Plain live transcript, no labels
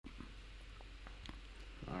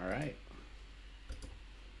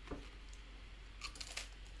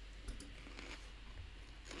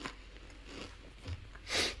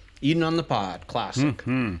Eating on the Pod, classic.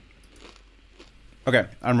 Mm-hmm. Okay,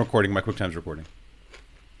 I'm recording. My QuickTime's recording.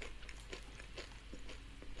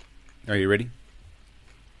 Are you ready?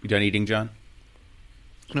 You done eating, John?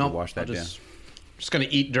 No, wash that down. Just gonna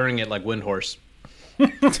eat during it like Windhorse.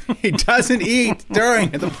 He doesn't eat during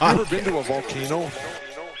the podcast. Ever been to a volcano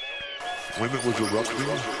when it was erupting?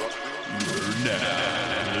 You're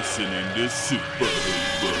now listening to Super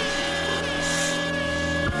Hoopers.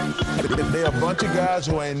 They're a bunch of guys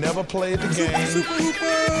who ain't never played the game.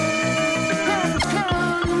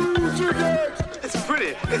 It's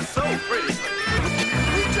pretty. It's so pretty.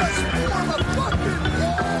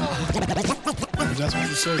 That's what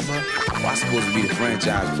you say, bro. I'm supposed to be the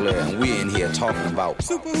franchise player, and we're in here talking about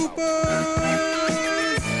Super Hoopers.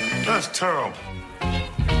 That's terrible.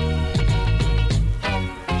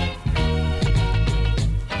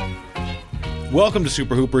 Welcome to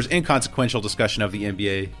Super Hoopers, inconsequential discussion of the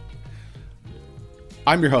NBA.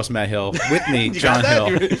 I'm your host, Matt Hill. With me, John Hill.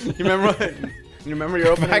 You remember your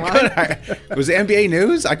opening line? Was it NBA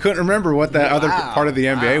news? I couldn't remember what that other part of the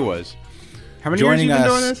NBA was. How many years have you been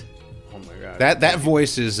doing this? Oh my god. That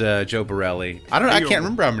voice is Joe Borelli. I can't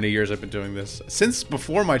remember how many years I've been doing this. Since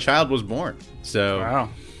before my child was born. So Wow.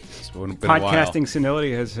 it's been a Podcasting while.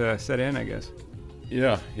 senility has set in, I guess.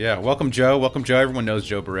 Yeah. Welcome, Joe. Everyone knows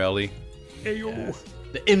Joe Borelli. Yes.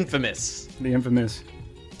 The infamous. The infamous.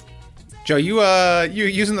 Joe, you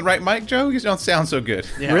using the right mic, Joe? You don't sound so good.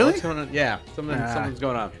 Yeah, Really? what's going on? Yeah, something's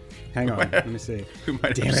going on. Hang on. Let me see. We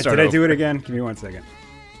might Damn have to it. start Did I over. do it again? Give me 1 second.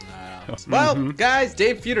 Well, guys,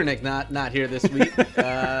 Dave Feudernick not here this week,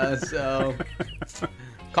 so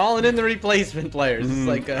calling in the replacement players. It's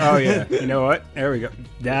like, Oh, yeah. You know what? There we go.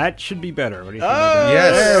 That should be better. What do you think about that?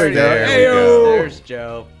 Yes, there we go. there we go. There's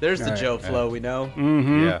Joe. There's the All right, Joe flow we know.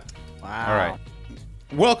 Yeah. Wow. All right.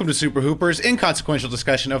 Welcome to Super Hoopers, inconsequential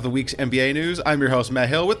discussion of the week's NBA news. I'm your host, Matt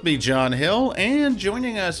Hill. With me, John Hill. And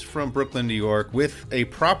joining us from Brooklyn, New York, with a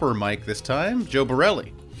proper mic this time, Joe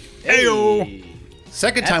Borelli. Hey.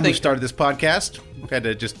 Second time we've started this podcast.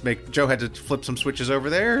 Joe had to flip some switches over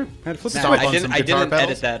there. Had to flip No, the Stomp switch. on some I guitar didn't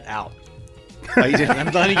pedals. edit that out. Oh, you didn't?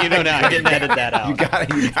 I'm letting you know now. I didn't edit that out. You got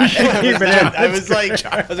it. You've been in. I was like,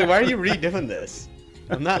 why are you redoing this?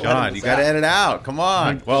 I'm not. John, letting you this got to out. edit out. Come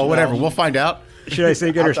on. Well, whatever. We'll find out. Should I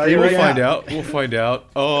say get her stream We'll again? find out. We'll find out.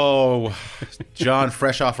 Oh, John,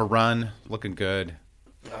 fresh off a run, looking good.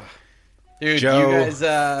 Dude, Joe, you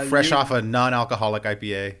guys, fresh off a non-alcoholic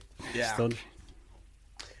IPA. Yeah. Still-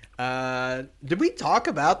 Did we talk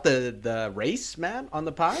about the race, Matt, on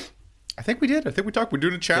the pod? I think we did. I think we talked. We're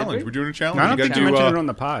doing a challenge. we? We're doing a challenge. I don't You think gotta you do, mentioned it on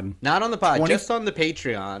the pod. Not on the pod, 20? just on the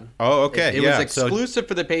Patreon. Oh, okay. It yeah. was exclusive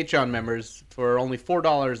for the Patreon members. For only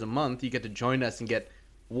 $4 a month, you get to join us and get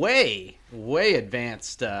way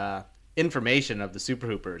advanced information of the Super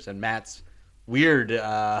Hoopers and Matt's weird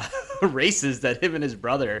races that him and his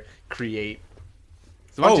brother create.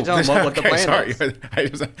 So why don't you tell them what the plan sorry.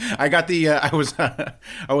 is? I got the. I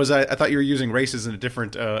thought you were using races in a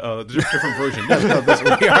different different version. No,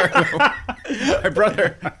 we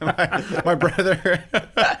are. My brother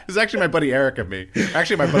is actually my buddy Eric and me.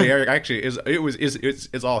 Actually, my buddy Eric is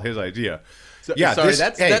all his idea. So, Yeah, sorry,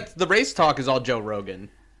 this- that's the race talk is all Joe Rogan.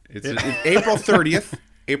 It's April 30th.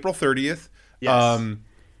 April 30th. Yes.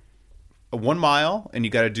 1 mile, and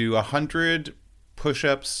you got to do 100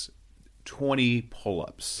 push-ups, 20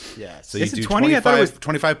 pull-ups. Yes. So you Is it do 20? I thought it was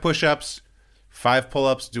 25 push-ups, 5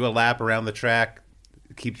 pull-ups, do a lap around the track,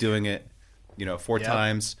 keep doing it, 4 Yep.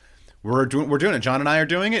 times. We're doing it. John and I are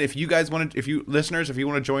doing it. If you guys want to, if you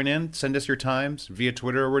want to join in, send us your times via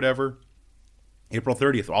Twitter or whatever. April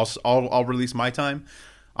 30th. I'll release my time.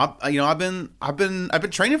 I've been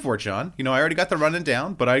training for it, John. I already got the running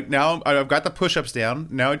down, but I've got the push-ups down.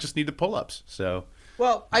 Now I just need the pull-ups. So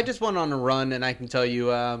Well, I just went on a run, and I can tell you,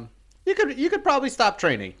 you could probably stop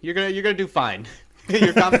training. You're gonna do fine.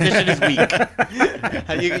 Your competition is weak.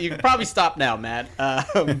 You can probably stop now, Matt. I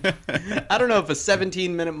don't know if a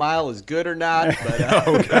 17-minute mile is good or not, but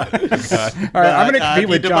All right, I'm going to compete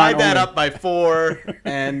with you John. divide that only. up by 4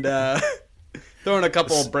 and throw in a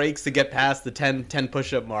couple of breaks to get past the 10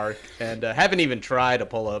 push-up mark, and haven't even tried a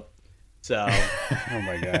pull-up. So Oh,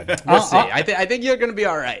 my God. we'll see. I think you're gonna be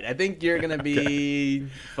all right. I think you're gonna be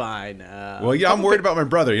fine. well, yeah, I'm worried about my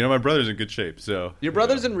brother. My brother's in good shape. So Your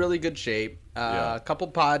brother's in really good shape. Yeah. A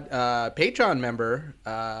couple Patreon member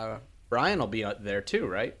Brian will be out there too,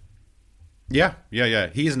 right? Yeah.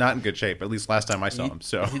 He's not in good shape. At least last time I saw him.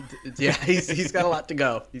 So Yeah, he's got a lot to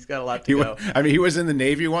go. He's got a lot to he, go. he was in the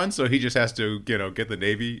Navy once, so he just has to get the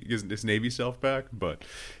Navy his Navy self back. But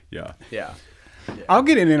yeah. Yeah. I'll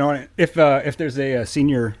get in on it if there's a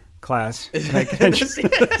senior class.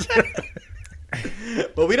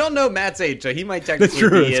 Well, we don't know Matt's age, so he might technically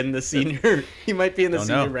true. be in the senior. He might be in the Oh,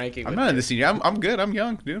 senior no. ranking. I'm with not in you. the senior. I'm good. I'm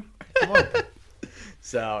young, dude. Come on.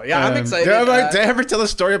 So yeah, I'm excited. Did I ever tell a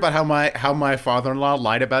story about how my father-in-law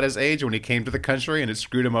lied about his age when he came to the country and it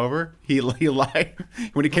screwed him over? He lied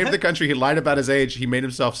when he came to the country. He lied about his age. He made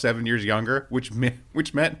himself 7 years younger, which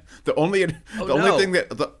meant the only thing that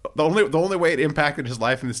the only way it impacted his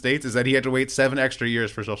life in the States is that he had to wait 7 extra years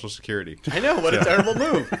for Social Security. I know, what a terrible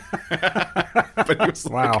move. But he was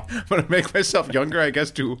Wow. like, I'm gonna make myself younger, I guess,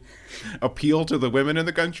 to appeal to the women in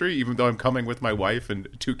the country, even though I'm coming with my wife and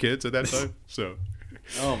 2 kids at that time. So.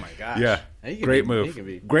 Oh my gosh. Yeah, He can great be- move. he can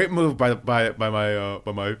be- Great move by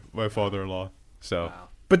my father-in-law. So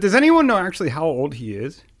But does anyone know actually how old he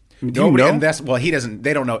is? I mean, do you nobody, know? and that's he doesn't.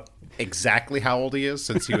 They don't know exactly how old he is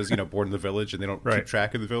since he was born in the village, and they don't keep Right.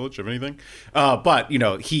 track of the village of anything. But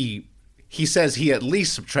he says he at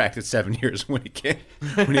least subtracted 7 years when he came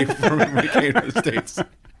to the States.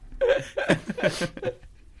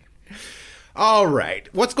 All right,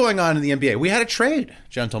 what's going on in the NBA? We had a trade,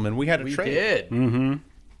 gentlemen. We had a We trade. did. Mm-hmm.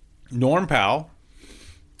 Norm Powell,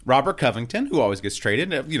 Robert Covington, who always gets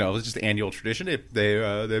traded. It's just annual tradition. If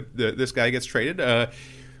this guy gets traded,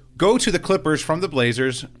 go to the Clippers from the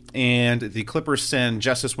Blazers, and the Clippers send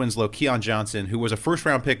Justice Winslow, Keon Johnson, who was a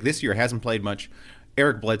first-round pick this year, hasn't played much,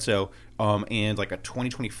 Eric Bledsoe, and like a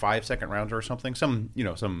 2025 second rounder or something. Some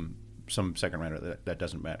second rounder that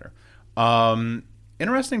doesn't matter.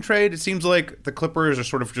 Interesting trade. It seems like the Clippers are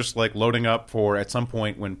sort of just like loading up for at some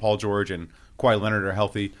point when Paul George and Kawhi Leonard are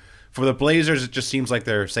healthy. For the Blazers, it just seems like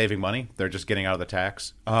they're saving money. They're just getting out of the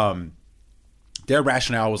tax. Their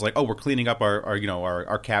rationale was like, oh, we're cleaning up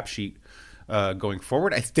our cap sheet going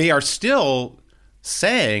forward. They are still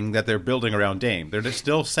saying that they're building around Dame. They're just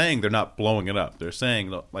still saying they're not blowing it up. They're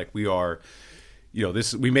saying like we are,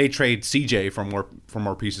 we may trade CJ for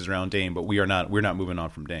more pieces around Dame, but we're not moving on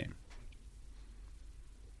from Dame.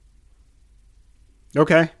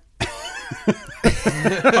 Okay.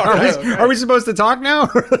 Are we supposed to talk now?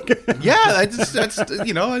 Yeah, that's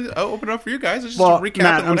I'll open it up for you guys. Just Well, recap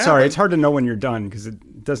Matt, what I'm sorry. happened. It's hard to know when you're done because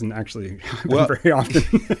it doesn't actually happen Well- very often.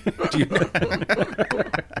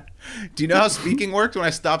 Do you know how speaking works? When I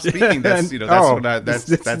stop speaking, that's This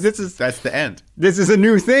the end. This is a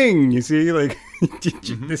new thing, you see. Like, this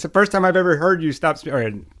is the first time I've ever heard you stop speaking. All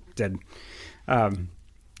right, dead. I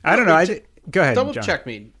don't know. Go ahead, Double John. check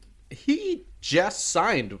me. He just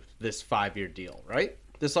signed this 5-year deal, right?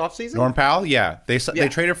 This offseason? Norm Powell, yeah, they Yeah.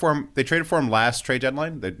 traded for him. They traded for him last trade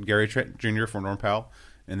deadline. Gary Jr. for Norm Powell,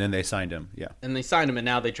 and then they signed him. Yeah, And they signed him, and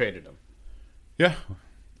now they traded him. yeah.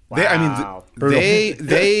 Wow.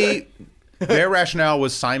 Their rationale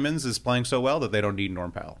was Simons is playing so well that they don't need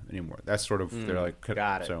Norm Powell anymore. That's sort of they're like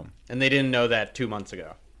Got it. So And they didn't know that 2 months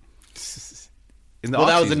ago. in the Well,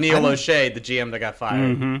 that was offseason, Neil I don't- O'Shea, the GM that got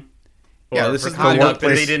fired. Mm-hmm. Yeah, For this is the conduct that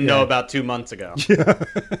workplace- they didn't know about 2 months ago.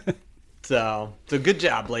 So good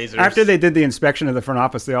job, Blazers. After they did the inspection of the front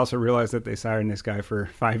office, they also realized that they signed this guy for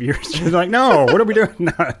 5 years. They're like, no, what are we doing?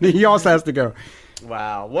 No, he also has to go.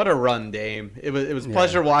 Wow, what a run, Dame. It was a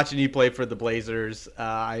pleasure watching you play for the Blazers.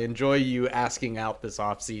 I enjoy you asking out this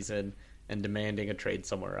offseason and demanding a trade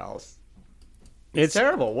somewhere else. It's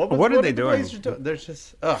terrible. What are they the doing? Blazers doing? They're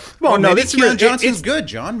just ugh. Well, no, maybe this Keon really- Johnson's it's- good,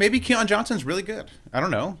 John. Maybe Keon Johnson's really good. I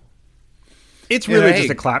don't know. It's really Yeah,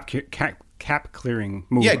 just hey. a cap clearing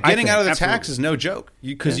move. Yeah, I getting think. out of the Absolutely. tax is no joke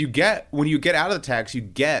because when you get out of the tax, you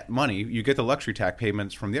get money. You get the luxury tax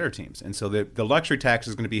payments from the other teams, and so the luxury tax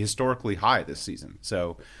is going to be historically high this season.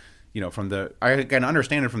 So, I can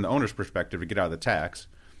understand it from the owner's perspective to get out of the tax,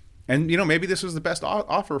 and maybe this was the best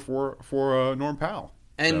offer for Norm Powell.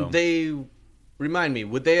 And So- they remind me,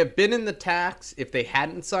 would they have been in the tax if they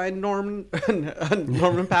hadn't signed Norman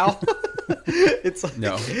Powell? It's like,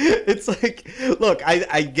 No. It's like, look,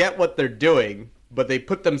 I get what they're doing, but they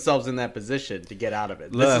put themselves in that position to get out of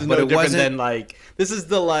it. Look, This is but no it different wasn't- than this is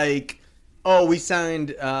the oh, we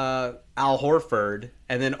signed Al Horford,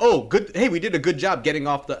 and then good, hey, we did a good job getting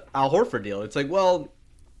off the Al Horford deal. It's like, well,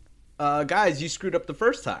 guys, you screwed up the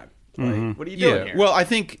first time. Like, what are you doing here? Well, I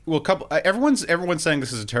think everyone's saying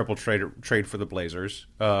this is a terrible trade for the Blazers,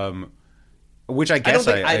 which I guess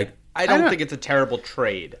I don't think it's a terrible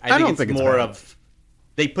trade. I don't think think it's it's more bad. of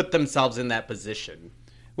they put themselves in that position.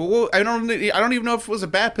 Well, I don't even know if it was a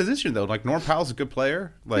bad position though. Like Norm Powell's a good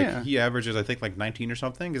player. Like Yeah. he averages, I think, like 19 or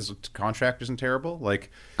something. His contract isn't terrible.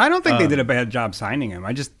 Like I don't think they did a bad job signing him.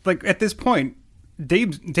 I just at this point,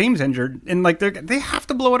 Dame's injured, and they have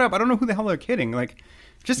to blow it up. I don't know who the hell they're kidding.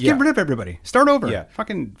 Just Yeah. get rid of everybody. Start over. Yeah.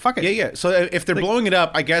 Fuck it. yeah. So if they're blowing it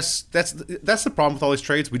up, I guess that's the problem with all these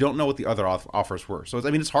trades. We don't know what the other offers were. So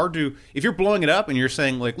it's hard to if you're blowing it up and you're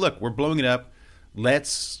saying like, look, we're blowing it up.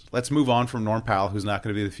 let's move on from Norm Powell, who's not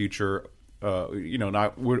going to be the future.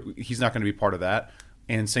 He's not going to be part of that.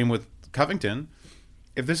 And same with Covington.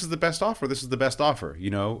 If this is the best offer, this is the best offer.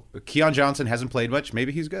 Keon Johnson hasn't played much.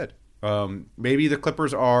 Maybe he's good. Maybe the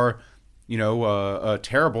Clippers are,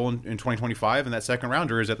 terrible in 2025, and that second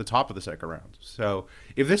rounder is at the top of the second round. So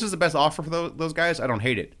if this is the best offer for those guys, I don't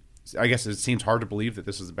hate it. I guess it seems hard to believe that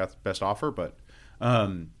this is the best offer, but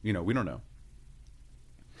we don't know.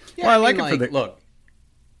 Yeah, Well, I like it for the look.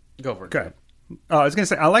 Go for it. Good. I was going to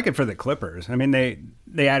say I like it for the Clippers. I mean,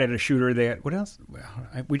 they added a shooter. They had, what else? Well,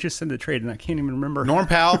 we just said the trade, and I can't even remember. Norm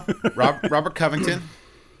Powell, Robert Covington.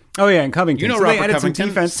 Oh yeah, and Covington. You know So they Robert added some Covington,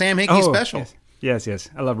 defense. Sam Hinkie special. Yes.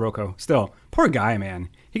 I love Rocco. Still, poor guy, man.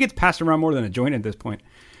 He gets passed around more than a joint at this point.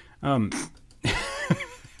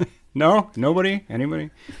 No, nobody,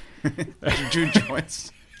 anybody. Do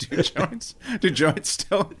joints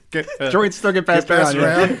still get Joints still get passed around.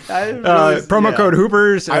 around? Promo code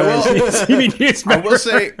Hoopers. I will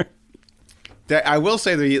say member. that I will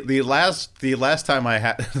say the last time I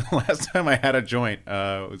had a joint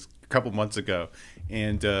was a couple months ago,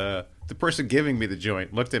 and the person giving me the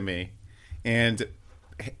joint looked at me and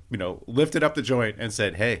lifted up the joint and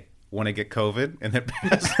said, "Hey, want to get COVID?" and then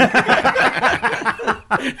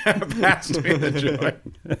passed me the joint.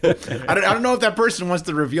 I don't know if that person wants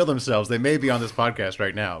to reveal themselves. They may be on this podcast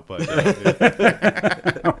right now, but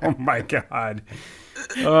Oh my god!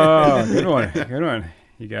 Oh, good one,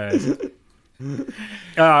 you guys.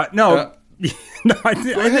 No, no. I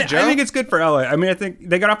think it's good for LA. I mean, I think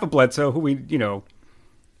they got off of Bledsoe, who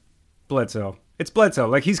Bledsoe. It's Bledsoe.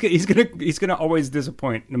 Like he's gonna always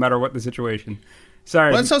disappoint no matter what the situation.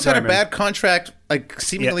 Sorry, Bledsoe's had a man. bad contract, like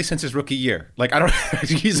seemingly since his rookie year. Like I don't,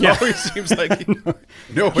 always seems like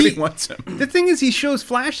nobody wants him. The thing is, he shows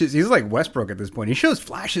flashes. He's like Westbrook at this point. He shows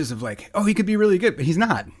flashes of like, oh, he could be really good, but he's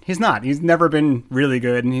not. He's not. He's never been really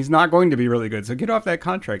good, and he's not going to be really good. So get off that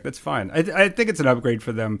contract. That's fine. I think it's an upgrade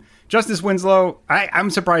for them. Justice Winslow,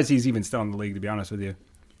 I'm surprised he's even still in the league, to be honest with you.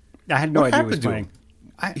 I had no idea he was playing.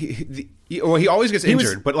 He always gets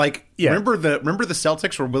injured, but like, yeah. remember the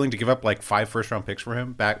Celtics were willing to give up like 5 first-round picks for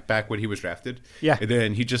him back when he was drafted. Yeah, and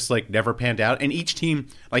then he just like never panned out. And each team,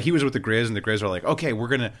 like he was with the Grizz, and the Grizz are like, okay, we're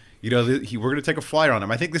gonna take a flyer on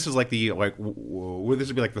him. I think this is like this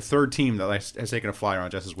would be like the third team that has taken a flyer on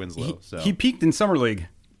Justice Winslow. He peaked in summer league.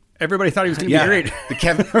 Everybody thought he was going to be great.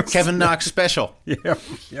 The Kevin Knox special. Yeah.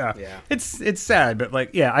 It's sad, but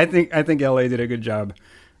like, yeah, I think LA did a good job.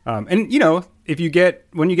 And when you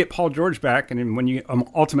get Paul George back, and then when you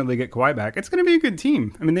ultimately get Kawhi back, it's going to be a good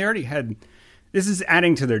team. I mean, they already had. This is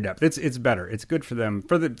adding to their depth. It's better. It's good for them.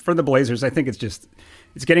 For the Blazers, I think it's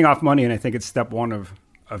getting off money, and I think it's step one of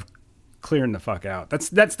clearing the fuck out.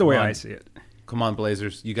 That's the way I see it. Come on,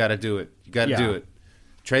 Blazers, you got to do it. You got to do it.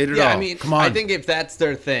 Trade it all. Yeah, I mean, come on. I think if that's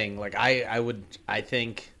their thing, like I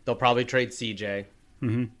think they'll probably trade CJ.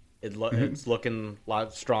 Mm-hmm. It's looking a lot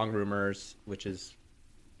of strong rumors, which is.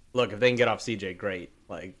 Look, if they can get off CJ, great.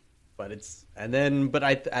 Like, but then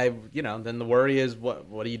the worry is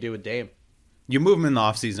what do you do with Dame? You move him in the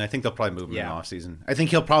offseason. I think they'll probably move him in the offseason. I think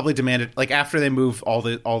he'll probably demand it. Like after they move all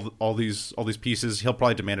these pieces, he'll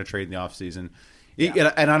probably demand a trade in the offseason.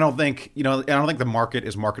 Yeah. And I don't think the market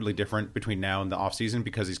is markedly different between now and the offseason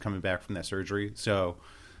because he's coming back from that surgery. So,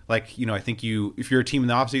 like, I think if you're a team in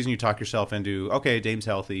the offseason, you talk yourself into, okay, Dame's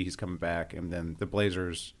healthy, he's coming back, and then the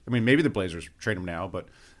Blazers. I mean, maybe the Blazers trade him now, but.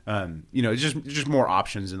 It's just more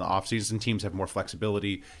options in the offseason. Teams have more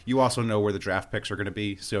flexibility. You also know where the draft picks are going to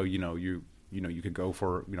be, so you could go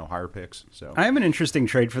for higher picks. So I have an interesting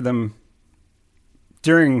trade for them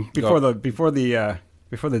before the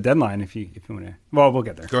deadline. If you want to, well, we'll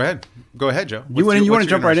get there. Go ahead, Joe. You want to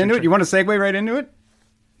jump right into it? You want to segue right into it?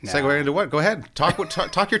 Segue into what? Go ahead. Talk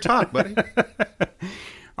your talk, buddy.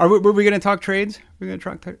 Were we going to talk trades? We're going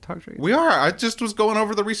to talk trades. We are. I just was going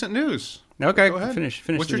over the recent news. Okay, go ahead. Finish.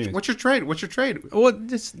 What's your trade? Well,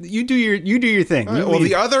 just you do your thing. Right, well,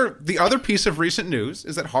 the other piece of recent news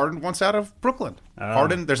is that Harden wants out of Brooklyn.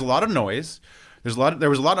 Harden. There's a lot of noise. There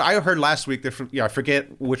was a lot of. I heard last week. I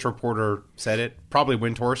forget which reporter said it. Probably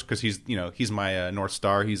Windhorst because he's my North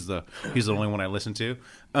Star. He's the only one I listen to.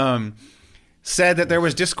 Said that there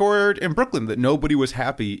was discord in Brooklyn, that nobody was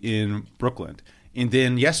happy in Brooklyn. And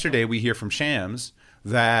then yesterday we hear from Shams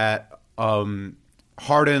that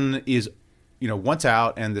Harden is, wants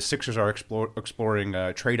out, and the Sixers are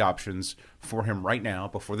exploring trade options for him right now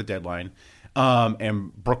before the deadline,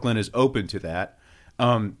 and Brooklyn is open to that.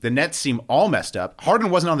 The Nets seem all messed up. Harden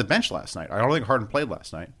wasn't on the bench last night. I don't think Harden played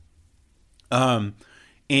last night.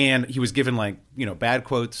 And he was given bad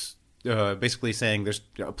quotes, basically saying there's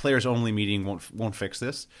a players only meeting won't fix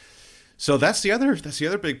this. So that's the other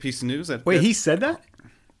big piece of news. Wait, he said that?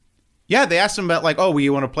 Yeah, they asked him about like, oh, we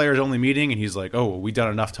want a players only meeting, and he's like, oh, well, we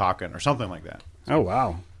done enough talking or something like that. Oh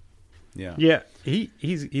wow. Yeah. Yeah,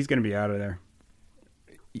 he's going to be out of there.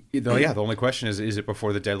 The only question is it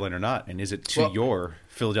before the deadline or not? And is it to your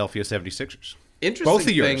Philadelphia 76ers? Both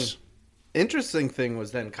of yours. Interesting thing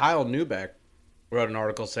was then Kyle Neubeck wrote an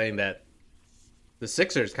article saying that the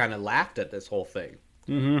Sixers kind of laughed at this whole thing.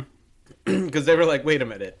 Because they were like, wait a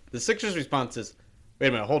minute. The Sixers' response is, wait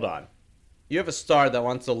a minute, hold on. You have a star that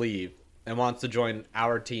wants to leave and wants to join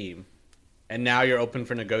our team, and now you're open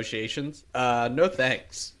for negotiations? No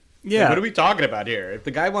thanks. Yeah. Like, what are we talking about here? If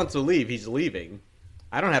the guy wants to leave, he's leaving.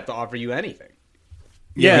 I don't have to offer you anything.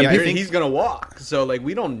 Yeah, He's going to walk. So, like,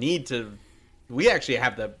 we don't need to... We actually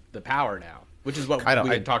have the power now, which is what we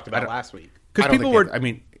had talked about last week. Because people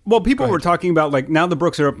were talking about, like, now the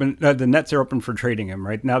Brooks are open, the Nets are open for trading him,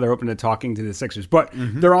 right? Now they're open to talking to the Sixers. But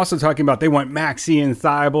they're also talking about they want Maxey and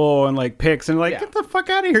Thibault and, like, picks. And, like, get the fuck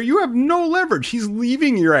out of here. You have no leverage. He's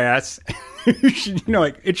leaving your ass.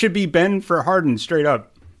 Like, it should be Ben for Harden straight up.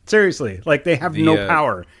 Seriously. Like, they have no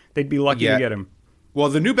power. They'd be lucky to get him. Well,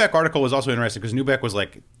 the Neubeck article was also interesting because Neubeck was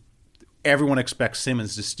like, everyone expects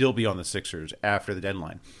Simmons to still be on the Sixers after the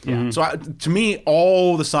deadline. Yeah. So to me,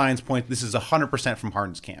 all the signs point this is 100% from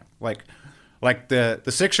Harden's camp. Like the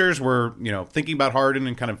Sixers were, thinking about Harden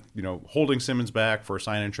and kind of, holding Simmons back for a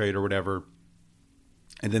sign and trade or whatever.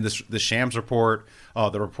 And then the Shams report,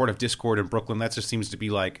 the report of discord in Brooklyn, that just seems to be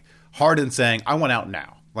like Harden saying, I want out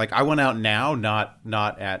now. Like I want out now, not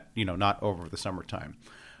over the summertime.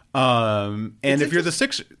 And if you're the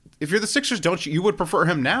Sixers, you would prefer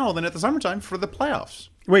him now than at the summertime for the playoffs.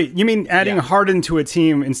 Wait, you mean adding Harden to a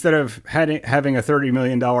team instead of having a $30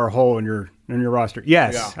 million hole in your roster?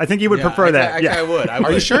 Yes, yeah. I think you would prefer that. I would.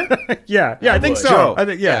 Are you sure? Yeah, I think so. Joe, I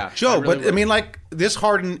think Joe. But I mean, like this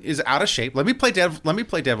Harden is out of shape. Let me play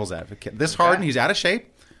devil's advocate. This Harden, he's out of shape.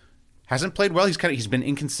 Hasn't played well. He's been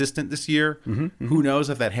inconsistent this year. Who knows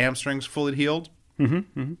if that hamstring's fully healed?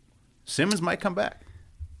 Simmons might come back.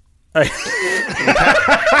 We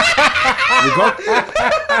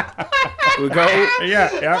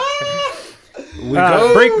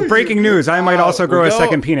go. Breaking news. I might also grow a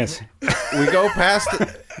second penis. We go past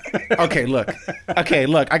Okay, look. I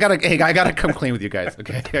gotta come clean with you guys.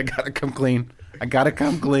 Okay, I gotta come clean.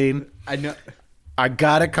 I know. I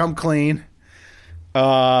gotta come clean.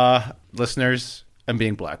 Listeners, I'm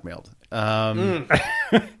being blackmailed.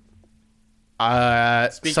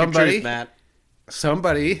 Speak your truth, Matt.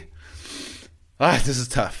 Somebody. This is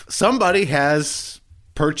tough. Somebody has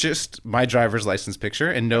purchased my driver's license picture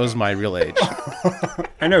and knows my real age.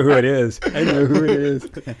 I know who it is.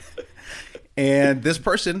 And this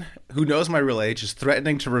person who knows my real age is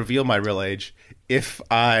threatening to reveal my real age if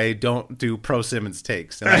I don't do Pro Simmons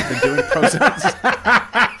takes. And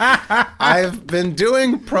I've been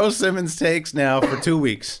doing Pro Simmons takes now for 2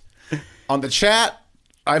 weeks. On the chat,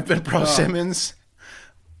 I've been Pro Simmons.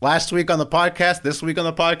 Last week on the podcast, this week on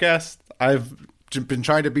the podcast, I've been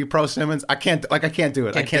trying to be Pro Simmons. I can't do it. I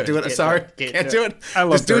can't do it. Sorry. Can't do it. I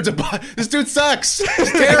love this dude sucks.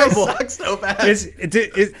 He's terrible. He sucks so bad. Is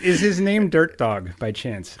his name Dirt Dog by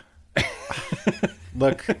chance?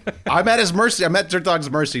 Look, I'm at his mercy. I'm at Dirt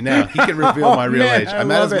Dog's mercy now. He can reveal my real age.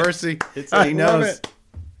 I'm at his mercy. He knows.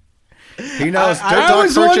 He knows. I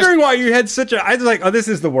was wondering why you had such a... I was like, oh, this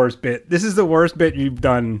is the worst bit. This is the worst bit you've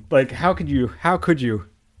done. Like, how could you?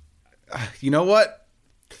 You know what?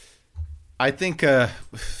 I think,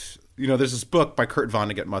 there's this book by Kurt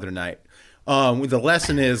Vonnegut, Mother Night. The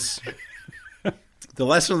lesson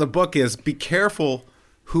of the book is be careful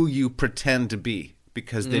who you pretend to be,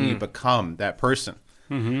 because then you become that person.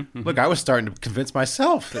 Look, I was starting to convince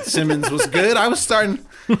myself that Simmons was good.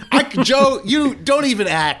 Joe, you don't even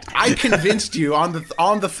act. I convinced you on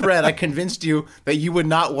the thread. I convinced you that you would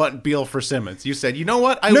not want Beal for Simmons. You said, you know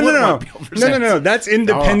what? I would want Beal for Simmons. No. That's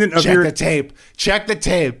independent of your... Check the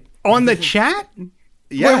tape. On the chat?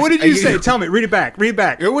 Yeah. Wait, what did you say? Tell me. Read it back.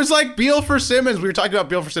 It was like Beal for Simmons. We were talking about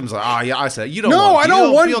Beal for Simmons. Like, I said, you don't want I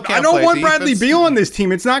don't want Bradley defense. Beal on this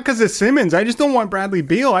team. It's not because of Simmons. I just don't want Bradley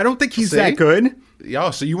Beal. I don't think he's that good.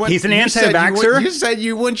 Yeah, so you went. He's an anti-vaxxer. You said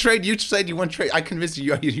you wouldn't trade. You said you wouldn't trade. I convinced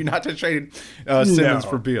you not to trade Simmons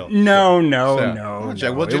for Beal. No.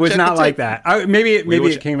 It was not like that. Maybe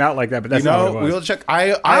it came out like that, but that's not what it was. We'll check.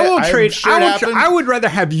 I will trade. I would rather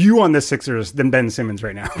have you on the Sixers than Ben Simmons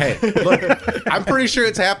right now. Hey, look, I'm pretty sure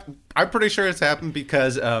it's happened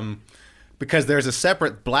because there's a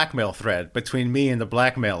separate blackmail thread between me and the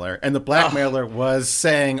blackmailer, and the blackmailer was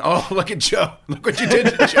saying, "Oh, look at Joe! Look what you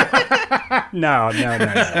did to Joe!" No,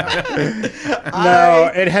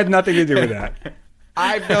 it had nothing to do with that.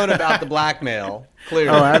 I've known about the blackmail, clearly.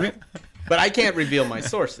 Oh, have you? But I can't reveal my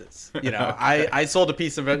sources. You know, I sold a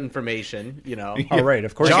piece of information, you know. Oh, right.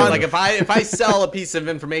 Of course. John, you like do. if I sell a piece of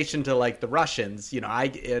information to like the Russians, you know, I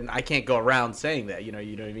can't go around saying that, you know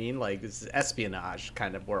what I mean? Like this is espionage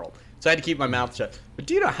kind of world. So I had to keep my mouth shut. But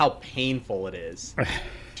do you know how painful it is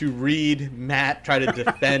to read Matt try to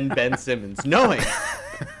defend Ben Simmons, knowing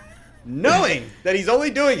that he's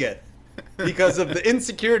only doing it because of the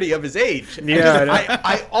insecurity of his age. Yeah,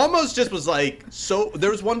 I almost just was like, so there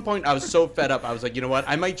was one point I was so fed up. I was like, you know what?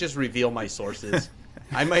 I might just reveal my sources.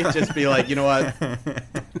 I might just be like, you know what?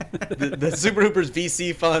 The Super Hoopers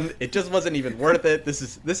VC fund, it just wasn't even worth it. This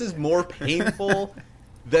is more painful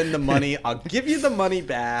than the money. I'll give you the money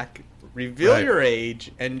back, reveal your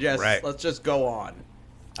age, and just let's just go on.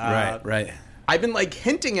 Right. I've been like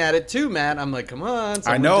hinting at it too, Matt. I'm like, come on.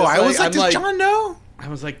 I know. I was like, does John know? I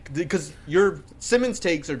was like, because your Simmons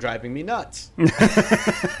takes are driving me nuts. I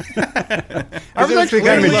was actually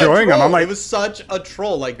kind of enjoying them. I'm like, it was such a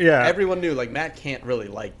troll. Like, everyone knew, like, Matt can't really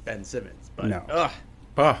like Ben Simmons. But, no.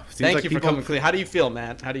 Thank you for coming clean. How do you feel,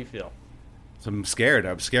 Matt? How do you feel? I'm scared.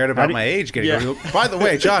 I'm scared about my age getting real. By the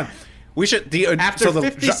way, John, we should... After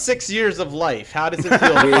 56 years of life, how does it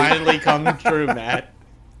feel to finally come true, Matt?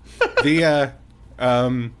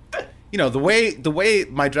 You know, the way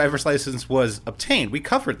my driver's license was obtained, we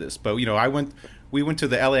covered this, but you know, we went to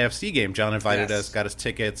the LAFC game. John invited us, got us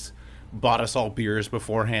tickets, bought us all beers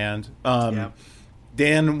beforehand.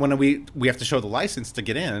 Then when we have to show the license to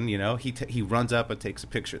get in, you know, he runs up and takes a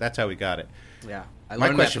picture. That's how we got it. Yeah, I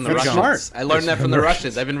learned that from the Russians. I learned that from the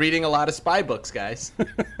Russians. I've been reading a lot of spy books, guys.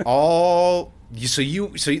 You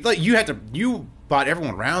bought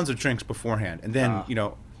everyone rounds of drinks beforehand, and then you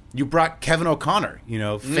know. You brought Kevin O'Connor, you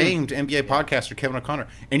know, famed NBA podcaster Kevin O'Connor,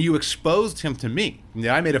 and you exposed him to me.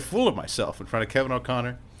 I made a fool of myself in front of Kevin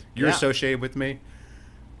O'Connor. You're associated with me.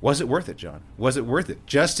 Was it worth it, John? Was it worth it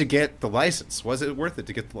just to get the license? Was it worth it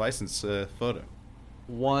to get the license photo?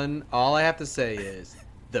 All I have to say is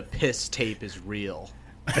the piss tape is real.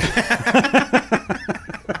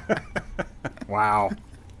 Wow.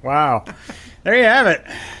 There you have it.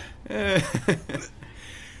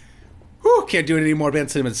 Whew, can't do it anymore. Ben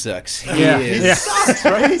Simmons sucks. He sucks,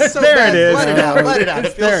 right? He's so there bad. it is. Let it out.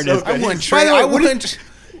 It feels so good. I wouldn't.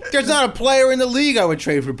 There's not a player in the league I would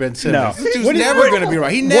trade for Ben Simmons. No. This dude's never going to be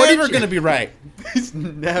right. He's never going to be right. He's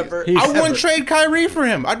never. I wouldn't trade Kyrie for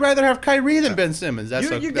him. I'd rather have Kyrie than Ben Simmons.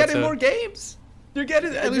 You're getting more games. You're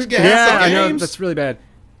getting at least I know that's really bad.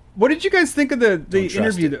 What did you guys think of the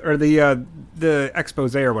interview or the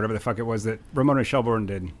expose or whatever the fuck it was that Ramona Shelburne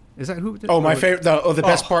did? Is that who? Oh, my favorite. The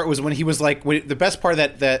best part was when he was like, the best part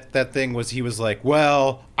of that thing was he was like,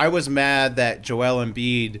 well, I was mad that Joel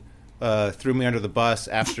Embiid threw me under the bus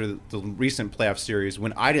after the recent playoff series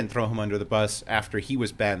when I didn't throw him under the bus after he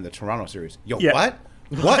was bad in the Toronto series. What?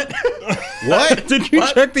 What? Did you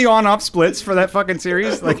check the on-off splits for that fucking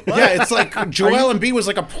series? Like, it's like Joel Embiid was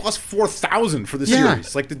like a plus 4,000 for the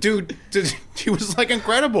series. Like the dude, he was like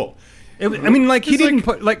incredible. I mean, like he didn't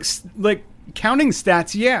put like counting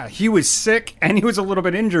stats. Yeah, he was sick and he was a little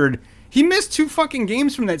bit injured. He missed 2 fucking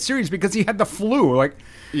games from that series because he had the flu. Like,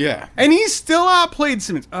 yeah, and he still outplayed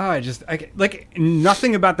Simmons.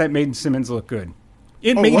 Nothing about that made Simmons look good.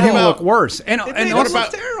 It made him look worse. And what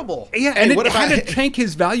about terrible? Yeah, and it had to tank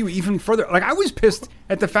his value even further. Like, I was pissed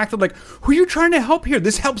at the fact that, like, who are you trying to help here?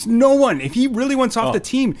 This helps no one. If he really wants off the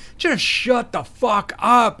team, just shut the fuck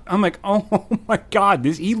up. I'm like, oh my God,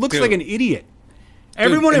 he looks like an idiot.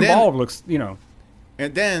 Everyone involved looks, you know.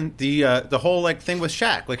 And then the whole like thing with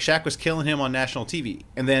Shaq, like Shaq was killing him on national TV,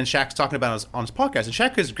 and then Shaq's talking about it on his podcast, and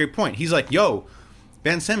Shaq has a great point. He's like, "Yo,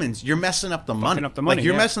 Ben Simmons, you're messing up the money. Like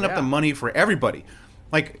you're messing up the money for everybody.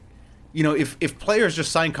 Like, you know, if players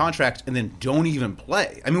just sign contracts and then don't even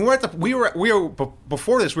play. I mean,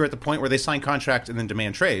 before this, we were at the point where they sign contracts and then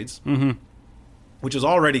demand trades, which is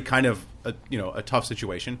already kind of a tough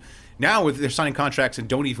situation. Now, if they're signing contracts and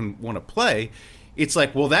don't even want to play, it's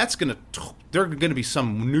like, well, there's going to be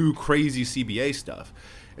some new crazy CBA stuff.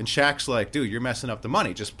 And Shaq's like, dude, you're messing up the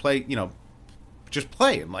money. Just play, just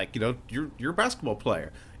play. And like, you're a basketball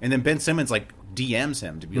player. And then Ben Simmons like DMs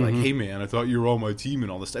him to be like, hey man, I thought you were on my team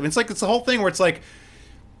and all this stuff. And it's like, it's the whole thing where it's like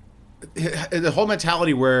the whole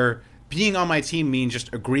mentality where being on my team means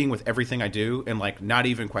just agreeing with everything I do and like not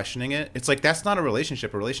even questioning it. It's like, that's not a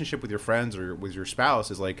relationship. A relationship with your friends or with your spouse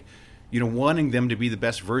is like, wanting them to be the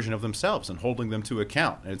best version of themselves and holding them to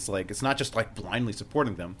account. And it's like, it's not just like blindly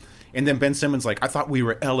supporting them. And then Ben Simmons like, I thought we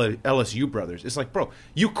were LSU brothers. It's like, bro,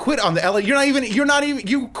 you quit on the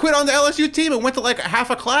you quit on the LSU team and went to like half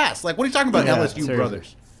a class. Like, what are you talking about, LSU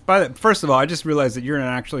brothers? But first of all, I just realized that you're in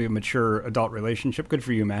actually a mature adult relationship. Good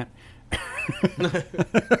for you, Matt.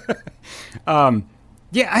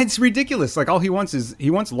 Yeah, it's ridiculous. Like all he wants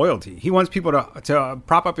loyalty. He wants people to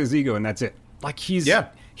prop up his ego, and that's it. Like he's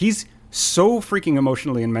so freaking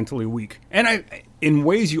emotionally and mentally weak. And in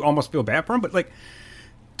ways you almost feel bad for him, but like,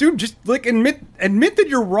 dude, just like admit that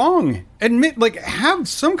you're wrong. Have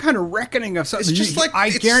some kind of reckoning of something. It's just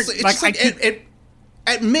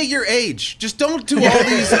admit your age. Just don't do all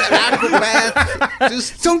these acrobats.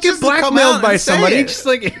 Just don't get blackmailed by somebody. Just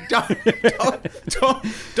like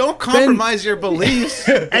don't compromise your beliefs.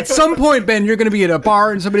 At some point, Ben, you're going to be at a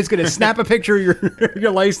bar and somebody's going to snap a picture of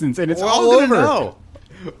your license, and it's all over. Know.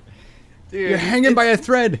 Dude, you're hanging by a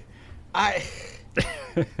thread.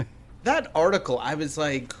 That article, I was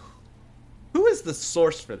like, who is the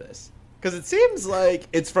source for this? Because it seems like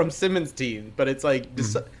it's from Simmons' team, but it's like,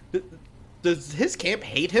 does his camp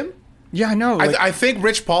hate him? Yeah, I know. I think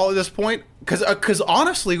Rich Paul at this point, because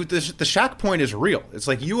honestly, the Shaq point is real. It's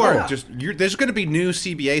like there's going to be new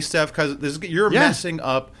CBA stuff because you're messing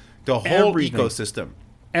up the whole ecosystem.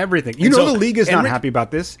 Everything. The league is not happy about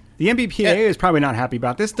this. The NBPA is probably not happy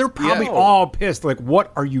about this. They're probably all pissed. Like,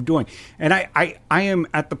 what are you doing? And I am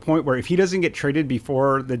at the point where if he doesn't get traded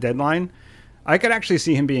before the deadline, I could actually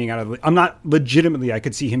see him being out of the league. I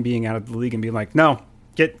could see him being out of the league and being like, no,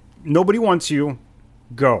 nobody wants you.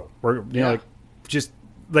 Go. Or just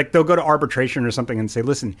like they'll go to arbitration or something and say,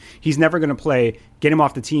 listen, he's never going to play. Get him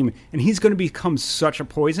off the team, and he's going to become such a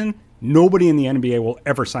poison. Nobody in the NBA will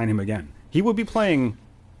ever sign him again. He will be playing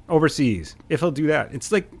overseas if he'll do that.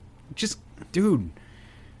 It's like, just dude,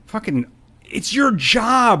 fucking, it's your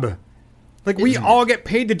job. Like we all get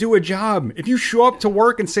paid to do a job. If you show up to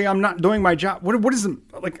work and say I'm not doing my job, what is it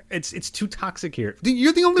like? It's too toxic here.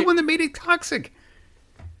 You're the only one that made it toxic.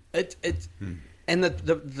 And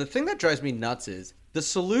the thing that drives me nuts is the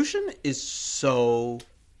solution is so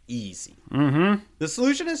easy. Mm-hmm. The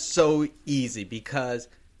solution is so easy because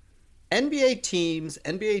NBA teams,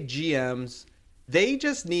 NBA GMs, they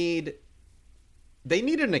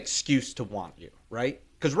need an excuse to want you, right?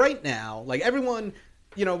 Because right now, like everyone,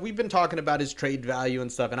 we've been talking about his trade value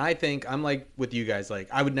and stuff, and I'm like with you guys, like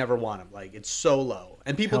I would never want him. Like it's so low,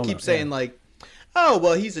 and people keep saying like, oh,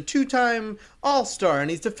 well, he's a 2-time All-Star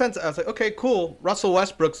and he's defensive. I was like, okay, cool. Russell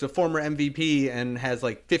Westbrook's a former MVP and has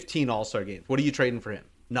like 15 All-Star games. What are you trading for him?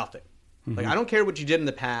 Nothing. Mm-hmm. Like I don't care what you did in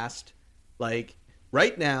the past. Like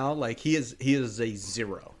right now, like he is a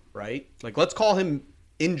 0, right? Like let's call him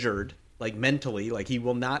injured, like mentally, like he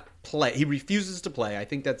will not play. He refuses to play. I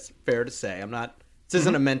think that's fair to say. This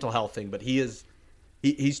isn't a mental health thing, but he's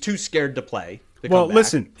too scared to play. Well,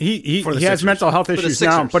 listen, he has mental health issues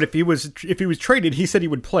now, but if he was traded, he said he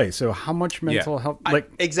would play. So how much mental health?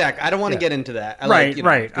 Exactly. I don't want to get into that. Right.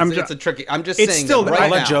 It's a tricky. I'm just saying. Still, that right I'll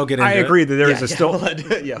let Joe get into it. I agree that there is still. Let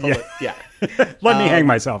me hang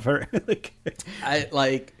myself.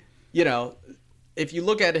 If you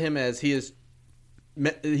look at him as he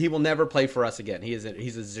will never play for us again. He's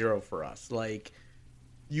a 0 for us. Like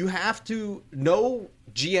you have to. No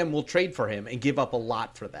GM will trade for him and give up a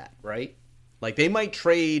lot for that, right? Like they might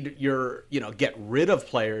trade get rid of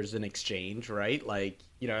players in exchange, right? Like,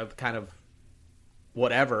 kind of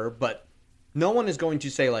whatever, but no one is going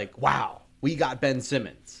to say like, wow, we got Ben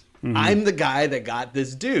Simmons. Mm-hmm. I'm the guy that got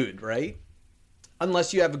this dude, right?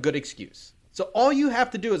 Unless you have a good excuse. So all you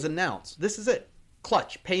have to do is announce, this is it.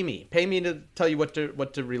 Clutch, pay me to tell you what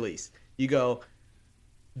to release. You go,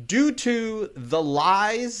 due to the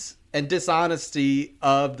lies and dishonesty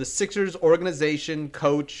of the Sixers organization,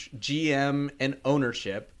 coach, GM, and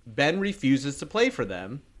ownership, Ben refuses to play for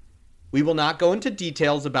them. We will not go into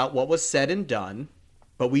details about what was said and done,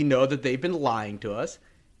 but we know that they've been lying to us.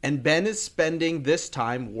 And Ben is spending this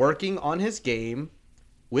time working on his game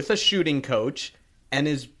with a shooting coach and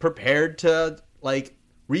is prepared to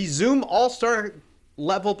resume all-star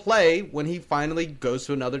level play when he finally goes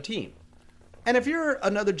to another team. And if you're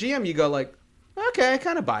another GM, you go like, okay, I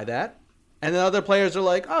kind of buy that. And then other players are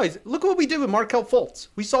like, oh, look what we did with Markelle Fultz.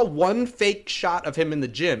 We saw one fake shot of him in the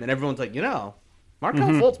gym, and everyone's like, Markelle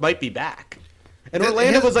Fultz might be back. And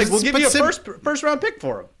Orlando was like, we'll give you a first round pick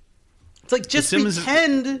for him. It's like, just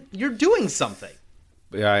pretend you're doing something.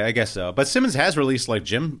 Yeah, I guess so. But Simmons has released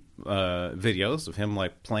gym videos of him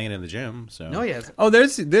playing in the gym. So no, he hasn't. Oh,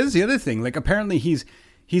 there's the other thing. Apparently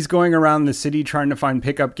he's going around the city trying to find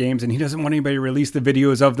pickup games, and he doesn't want anybody to release the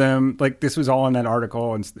videos of them. This was all in that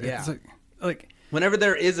article, and it's like whenever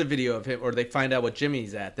there is a video of him, or they find out what gym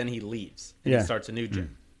he's at, then he leaves and he starts a new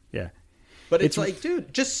gym. Yeah, but it's like,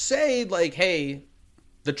 dude, just say hey,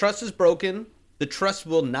 the trust is broken. The trust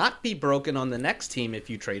will not be broken on the next team if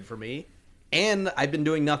you trade for me. and I've been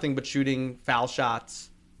doing nothing but shooting foul shots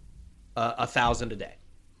 1,000 a day.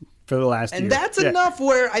 For the last year. And that's enough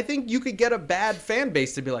where I think you could get a bad fan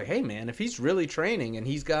base to be like, hey, man, if he's really training and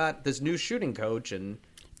he's got this new shooting coach and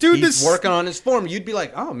he's working on his form, you'd be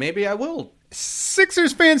like, oh, maybe I will.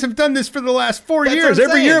 Sixers fans have done this for the last 4 That's years. what I'm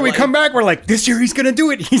Every year saying, we like- come back, we're like, this year he's going to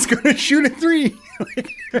do it. He's going to shoot a three.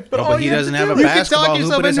 But he doesn't have a You can talk basketball hoop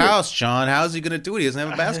yourself in his into it. house, John. How's he going to do it? He doesn't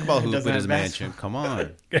have a basketball hoop Doesn't in have his basketball. mansion. Come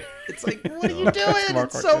on. It's like, what are you doing?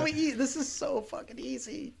 It's so easy. This is so fucking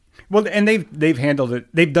easy. Well, and they've handled it.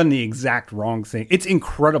 They've done the exact wrong thing. It's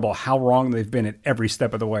incredible how wrong they've been at every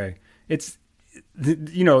step of the way. It's,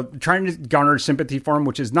 trying to garner sympathy for him,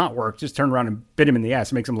 which has not worked. Just turn around and bit him in the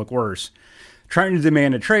ass. It makes him look worse. Trying to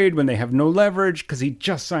demand a trade when they have no leverage because he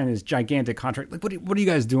just signed his gigantic contract. Like, what are you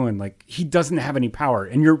guys doing? Like, he doesn't have any power,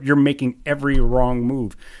 and you're making every wrong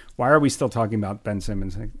move. Why are we still talking about Ben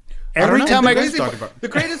Simmons? Like, every know. time The I crazy go, part- The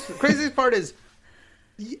craziest part is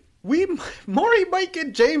Morey might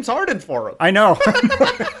get James Harden for him. I know.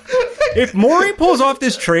 If Morey pulls off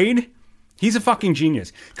this trade, he's a fucking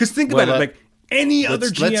genius. Because think about Well, it, like any other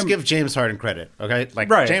GM. Let's give James Harden credit, okay? Like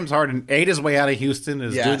Right. James Harden ate his way out of Houston,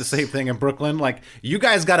 is doing the Yes. same thing in Brooklyn. Like you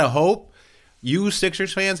guys got to hope, you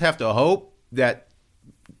Sixers fans have to hope that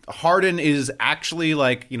Harden is actually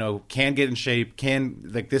can get in shape.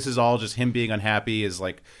 This is all just him being unhappy is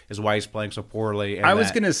why he's playing so poorly. And I was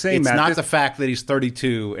that gonna say, it's Matt, not this- the fact that he's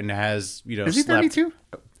 32 and has Is he slept- 32?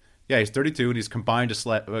 Yeah, he's 32 and he's combined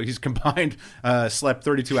slept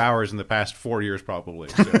 32 hours in the past 4 years probably.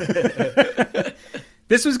 So.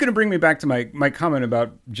 This was going to bring me back to my comment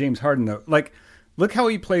about James Harden, though. Like, look how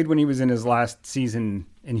he played when he was in his last season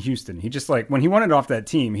in Houston. He just, when he wanted off that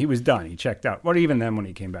team, he was done. He checked out. But even then, when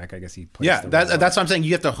he came back, I guess he played. Yeah, still really well. that's what I'm saying.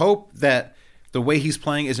 You have to hope that the way he's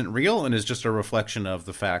playing isn't real and is just a reflection of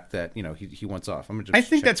the fact that he wants off. I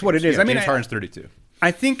think that's what it is. Yeah, I mean, James Harden's 32. I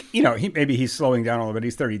think maybe he's slowing down a little bit.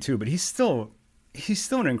 He's 32, but he's still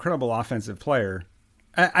an incredible offensive player.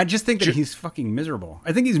 I just think that he's fucking miserable.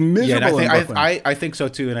 I think he's miserable. Yeah, in Brooklyn. I think so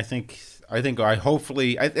too, and I think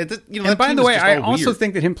hopefully. And by the way, I also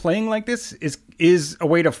think that him playing like this is a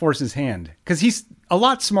way to force his hand because he's a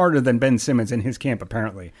lot smarter than Ben Simmons in his camp.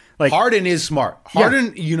 Apparently, like Harden is smart. Yeah.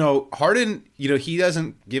 Harden, he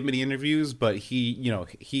doesn't give many interviews, but he's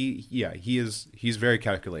very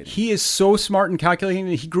calculated. he is so smart and calculating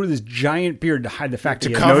that he grew this giant beard to hide the fact To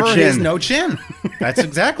that he had cover no chin. his no chin. That's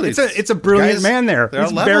exactly. It's a brilliant Guys, man there. there are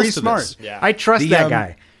He's levels very to smart. this. Yeah. I trust The, that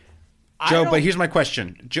guy. Joe, but here's my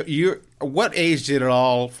question: what age did it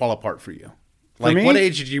all fall apart for you? Like, me? what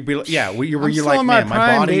age did you be? Yeah, were you I'm still like, in my man, my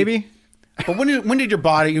prime, body, baby. But when did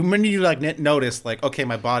you notice like, okay,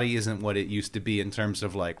 my body isn't what it used to be in terms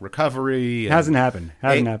of like recovery? And, Hasn't happened.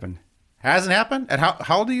 Hasn't happened. Hasn't happened. And how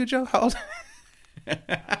old are you, Joe? How old?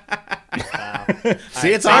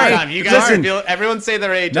 See, it's Same hard. time. You guys Listen. everyone say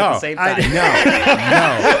their age at the same time.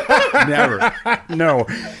 No, never. No,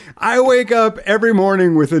 I wake up every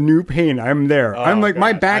morning with a new pain. I'm there. I'm like,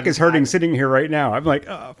 my God. back is hurting sitting here right now. I'm like,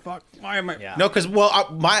 oh fuck, why am I? Yeah. No, because what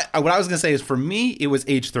I was gonna say is for me it was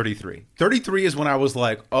age 33. 33 is when I was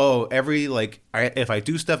like, oh, if I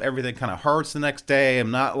do stuff, everything kind of hurts the next day.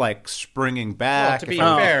 I'm not like springing Well, back. to be If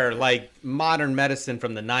I- fair, modern medicine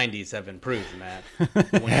from the 90s have improved, Matt.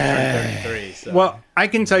 When you turn 33, so. Well, I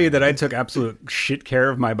can tell you that I took absolute shit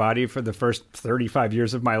care of my body for the first 35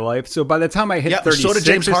 years of my life. So by the time I hit yeah, 36, so did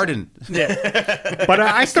James Harden. But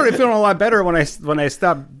I started feeling a lot better when I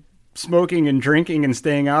stopped smoking and drinking and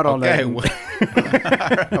staying out all Okay,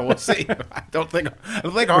 night. we'll see. I don't think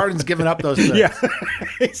Harden's given up those things. Yeah,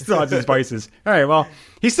 he still has his vices. All right, well,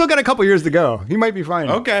 he's still got a couple years to go. He might be fine.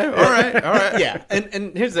 Okay. All right. yeah,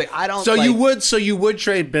 and here's the thing. I don't. So like, you would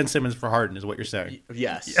trade Ben Simmons for Harden, is what you're saying?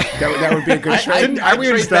 Yes. That would be a good trade. I'd we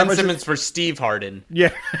trade Ben established- Simmons for Steve Harden.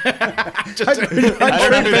 Yeah, I don't know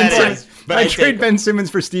who that is, but I I trade take Ben Simmons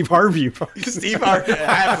for Steve Harvey. Steve Harden.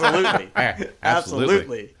 Absolutely.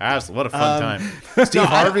 Absolutely. What a fun time. Steve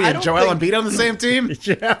Harvey I and don't Joel think- Embiid on the same team?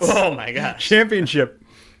 Yes. Oh my gosh. Championship.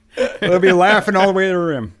 They'll be laughing all the way to the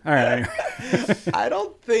rim. All right. I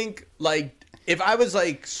don't think if I was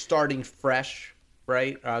starting fresh,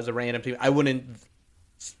 right? Or I was a random team.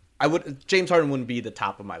 James Harden wouldn't be the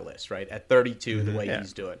top of my list, right? At 32, the way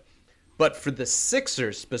he's doing. But for the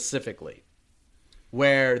Sixers specifically,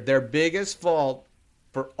 where their biggest fault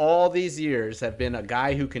for all these years have been a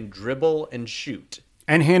guy who can dribble and shoot.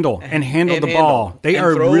 And handle the handle, ball. They and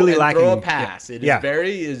are throw, really and lacking. throw a pass. Yeah. It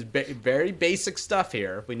is Yeah. very basic stuff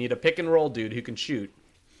here. We need a pick and roll dude who can shoot.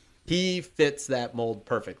 He fits that mold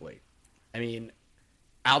perfectly. I mean,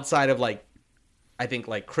 outside of I think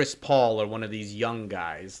Chris Paul or one of these young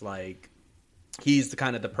guys, he's the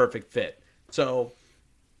kind of the perfect fit. So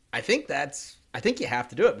I think you have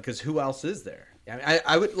to do it because who else is there? I mean,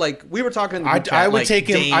 I would like we were talking. In the chat, I would like, take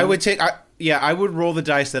him. Dame. I would roll the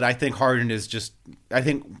dice that I think Harden is just. I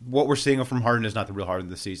think what we're seeing from Harden is not the real Harden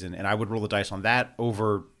this season, and I would roll the dice on that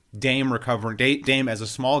over Dame recovering. Dame as a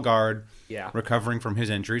small guard, recovering from his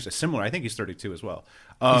injuries. Similar. I think he's 32 as well.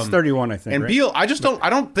 He's 31, I think. And right? Beal, I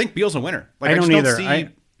don't think Beal's a winner. Like, I don't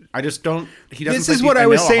either. I just don't. He doesn't. This is what I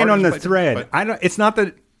was saying on the thread. But, It's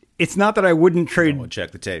not that I wouldn't trade. we'll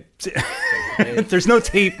check the tape. There's no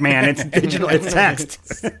tape, man. It's digital. It's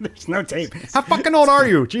text. There's no tape. How fucking old are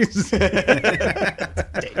you? Jesus.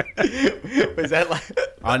 Was that like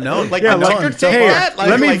Unknown. like Yeah, like, like, tape hey, that? Like,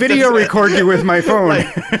 let me like, video does- record you with my phone.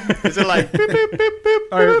 Is it like boop, boop, boop, boop,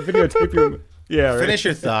 Or videotape you. Yeah. Right. Finish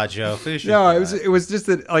your thought, Joe. Finish your No, thought. it was just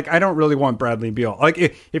that like I don't really want Bradley Beal. Like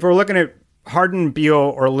if we're looking at Harden, Beal,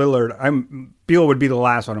 or Lillard, Beal would be the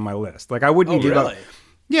last one on my list. Like I wouldn't give really? up.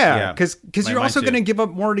 Yeah, Yeah. because you're Mine also too. going to give up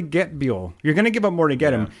more to get Beal. You're going to give up more to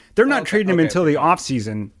get him. They're not trading him until the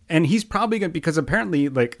offseason, and he's probably going to, because apparently,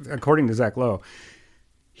 like according to Zach Lowe,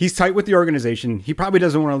 he's tight with the organization. He probably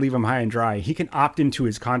doesn't want to leave him high and dry. He can opt into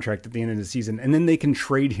his contract at the end of the season, and then they can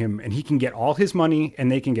trade him, and he can get all his money, and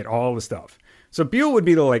they can get all the stuff. So Beal would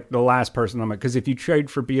be the last person on it, because if you trade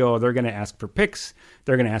for Beal, they're going to ask for picks,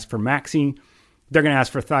 they're going to ask for Maxey, they're going to ask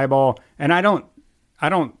for Thibault, and I don't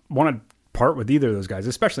want to part with either of those guys,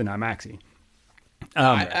 especially not Maxey.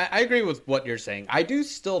 I agree with what you're saying. I do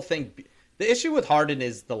still think the issue with Harden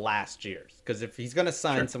is the last years, because if he's going to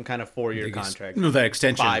sign some kind of 4-year contract, No, that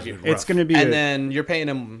extension. 5 is years, rough. It's going to be, and then you're paying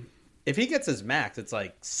him. If he gets his max, it's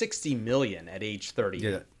like $60 million at age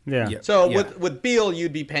 30. Yeah. So with Beal,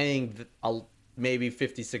 you'd be paying maybe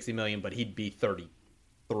 $50-60 million, but he'd be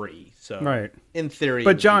 33. So Right. in theory,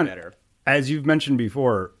 But it would John, be better. as you've mentioned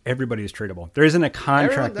before, everybody is tradable. There isn't a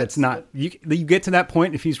contract Everyone- that's that's- not. You get to that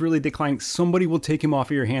point, if he's really declining, somebody will take him off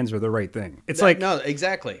of your hands for the right thing. It's like no,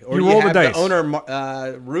 exactly. Or you you roll the have dice. the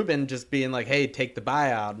owner, Ruben, just being like, "Hey, take the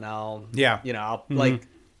buyout now." Yeah. I'll, like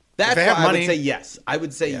that's they why have I money- would say yes. I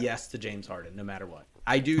would say yes to James Harden, no matter what.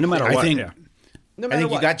 I do. no matter I what. think- yeah. No I matter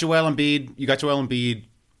think what. you got Joel Embiid.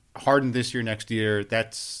 Harden this year, next year.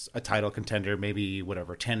 That's a title contender. Maybe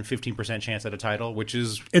whatever 10-15% chance at a title, which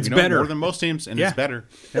is It's better. more than most teams, and Yeah. it's better.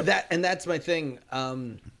 That's my thing.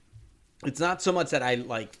 It's not so much that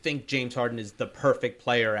I think James Harden is the perfect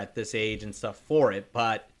player at this age and stuff for it,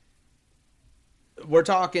 but we're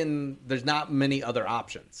talking. There's not many other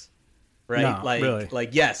options, right? No, really.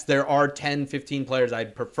 Yes, there are 10, 15 players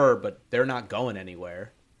I'd prefer, but they're not going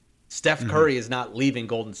anywhere. Steph Curry is not leaving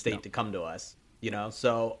Golden State to come to us.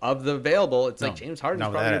 So of the available, it's like James Harden's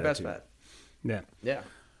not with probably that your best attitude. bet. Yeah. Yeah.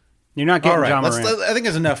 You're not getting All right, John let's. Morant. I think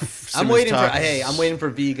it's enough. I'm Simmons waiting talk. I'm waiting for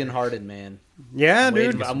vegan Harden, man. Yeah, I'm dude.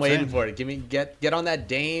 waiting, I'm waiting for it. Get on that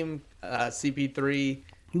Dame CP3.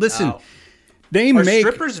 Listen, Oh. they Are make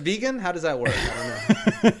strippers vegan? How does that work?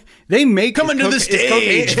 I don't know. they make Coming to the is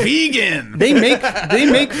stage, cocaine- vegan. they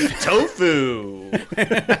make Tofu.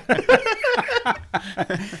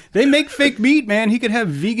 they make fake meat, man. He could have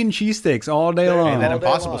vegan cheesesteaks all day long. and that all day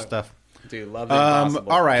impossible long. stuff. Dude, love the impossible.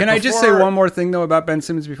 All right. Can I just say one more thing though about Ben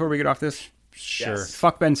Simmons before we get off this? Sure. Yes.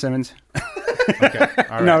 Fuck Ben Simmons. Okay. All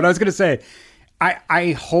right. No, what I was gonna say,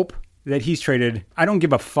 I hope that he's traded. I don't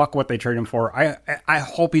give a fuck what they trade him for. I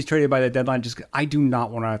hope he's traded by the deadline. Just I do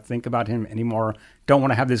not want to think about him anymore. Don't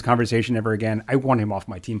want to have this conversation ever again. I want him off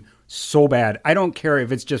my team so bad. I don't care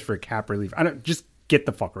if it's just for cap relief. I don't just get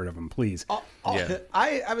the fuck rid of him, please.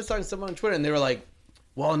 I was talking to someone on Twitter, and they were like,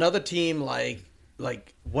 "Well, another team like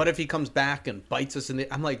what if he comes back and bites us in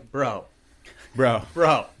the?" I'm like, bro, bro.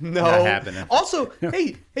 no, Not happening. Also,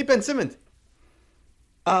 hey, Ben Simmons,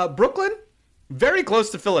 Brooklyn, very close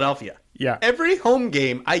to Philadelphia. Yeah. Every home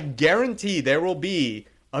game, I guarantee there will be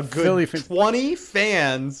a good Philly fan- 20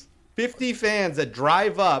 fans, 50 fans that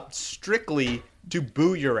drive up strictly to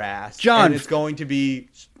boo your ass. John. And it's going to be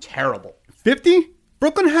terrible. 50?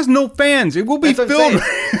 Brooklyn has no fans. It will be That's what I'm filled.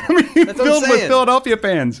 I mean, That's what I'm filled with saying. Philadelphia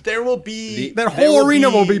fans. There will be That there whole arena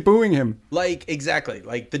will be booing him. Exactly.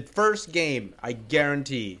 Like the first game, I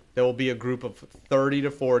guarantee there will be a group of 30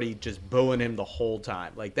 to 40 just booing him the whole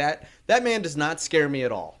time. Like that man does not scare me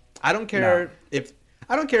at all. I don't care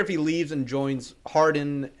if he leaves and joins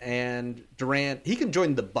Harden and Durant. He can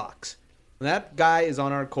join the Bucks. When that guy is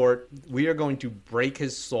on our court, we are going to break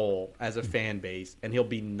his soul as a fan base, and he'll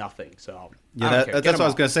be nothing. So I don't care. Get That's him what I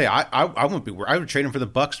was off. gonna say. I wouldn't be. I would trade him for the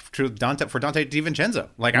Bucks for Dante DiVincenzo.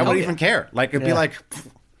 Like I wouldn't yeah. even care. Like it'd be Yeah. like.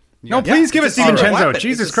 No, please give us It's a secret DiVincenzo. weapon.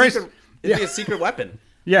 Jesus It's a Christ. secret- It'd be a secret weapon.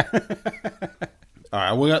 Yeah. All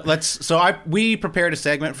right, we prepared a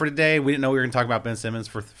segment for today. We didn't know we were going to talk about Ben Simmons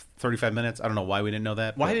for 35 minutes. I don't know why we didn't know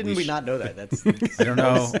that. Why didn't we not know that? That's I don't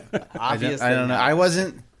know. obvious. I don't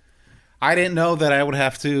know. I didn't know that I would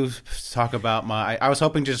have to talk about my. I was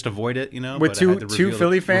hoping to just avoid it, with but I had to two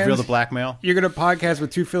Philly fans. reveal the blackmail. You're going to podcast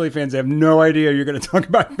with two Philly fans. They have no idea you're going to talk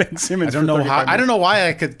about Ben Simmons. I don't know how. I don't know why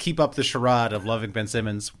I could keep up the charade of loving Ben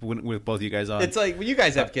Simmons with both you guys on. It's like when you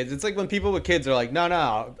guys have kids. It's like when people with kids are like,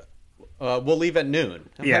 no. We'll leave at noon.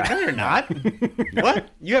 I'm Yeah. like, no, you're not. What?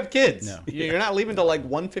 You have kids. No. You're not leaving till like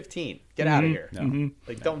 1:15. Get out of here. No.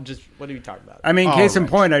 Like, don't just. What are you talking about? I mean, case in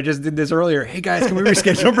point, I just did this earlier. Hey guys, can we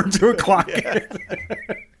reschedule for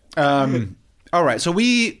 2:00? All right, so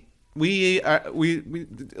we do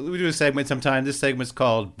a segment sometime. This segment's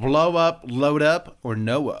called Blow Up, Load Up, or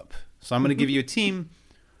No Up. So I'm going to give you a team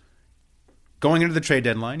going into the trade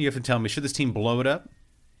deadline. You have to tell me, should this team blow it up?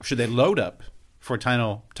 Or should they load up for a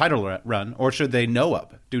title run? Or should they no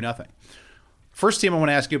up, do nothing? First team I want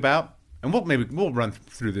to ask you about, and we'll run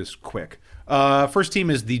through this quick. First team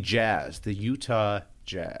is the Jazz, the Utah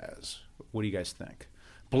Jazz. What do you guys think?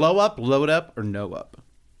 Blow up, load up, or no up?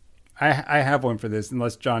 I have one for this,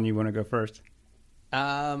 unless, John, you want to go first.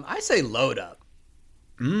 I say load up.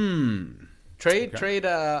 Trade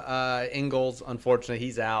Ingles. Unfortunately,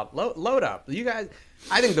 he's out. Load up. You guys.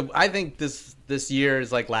 I think this year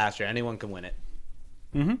is like last year. Anyone can win it.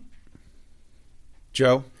 Mm-hmm.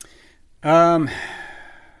 Joe? I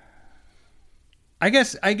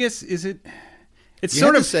guess is it? It's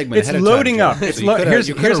sort of segment. It's ahead of loading time, up. Joe. It's So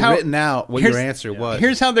you could have how written out what your answer was.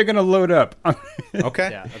 Here's how they're going to load up. Okay.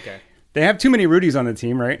 Yeah. Okay. They have too many Rudies on the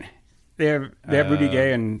team, right? They have Rudy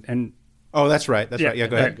Gay and Oh, that's right. That's right. Yeah,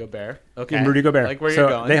 go ahead. Gobert. Okay. and Rudy Gobert. Like where so you're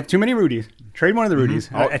going. They have too many Rudies. Trade one of the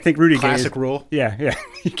Rudies. I think Rudy Gay Classic is, rule. Yeah.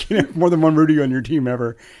 You can't have more than one Rudy on your team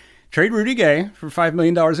ever. Trade Rudy Gay for $5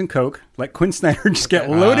 million in coke. Let Quinn Snyder just get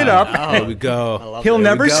loaded up. There we go. He'll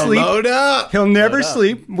never sleep. Load up. He'll never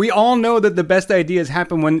sleep. We all know that the best ideas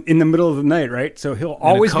happen when in the middle of the night, right? So he'll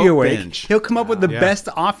always be coke awake. binge. He'll come up with the best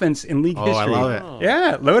offense in league history. I love it.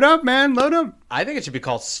 Yeah, load up, man. Load up. I think it should be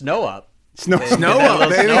called snow up. Snow up,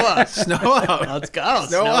 baby. Snow up. Snow up. Let's go.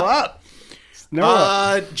 Snow up.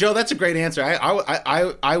 Joe, that's a great answer.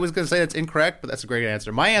 I was going to say that's incorrect, but that's a great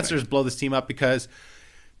answer. My answer is blow this team up because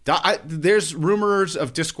there's rumors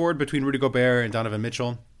of discord between Rudy Gobert and Donovan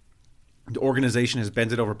Mitchell. The organization has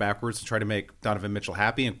bent it over backwards to try to make Donovan Mitchell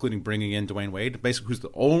happy, including bringing in Dwayne Wade, basically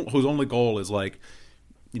whose only goal is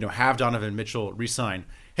have Donovan Mitchell resign.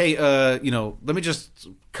 Hey, let me just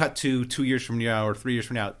cut to 2 years from now or 3 years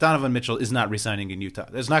from now. Donovan Mitchell is not resigning in Utah.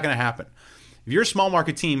 That's not going to happen. If you're a small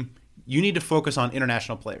market team, you need to focus on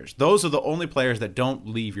international players. Those are the only players that don't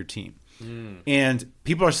leave your team. And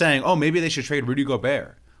people are saying, oh, maybe they should trade Rudy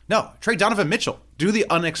Gobert. No, trade Donovan Mitchell. Do the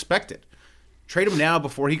unexpected. Trade him now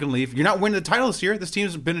before he can leave. You're not winning the title this year. This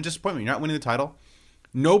team's been a disappointment. You're not winning the title.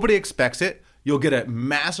 Nobody expects it. You'll get a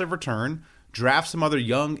massive return. Draft some other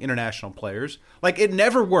young international players. Like, it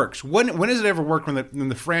never works. When has it ever worked when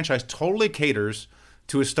the franchise totally caters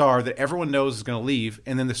to a star that everyone knows is going to leave,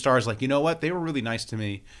 and then the star's like, you know what? They were really nice to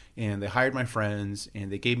me, and they hired my friends,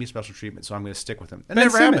 and they gave me special treatment, so I'm going to stick with them. It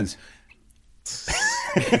never happens.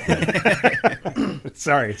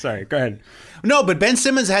 Sorry. Go ahead. No, but Ben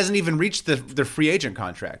Simmons hasn't even reached the free agent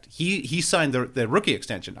contract. He signed the rookie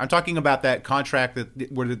extension. I'm talking about that contract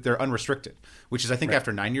where they're unrestricted, which is I think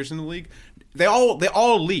after 9 years in the league. They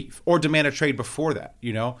all leave or demand a trade before that.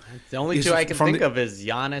 The only two I can think of is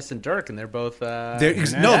Giannis and Dirk, and they're both.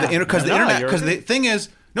 Because the thing is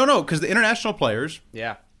because the international players.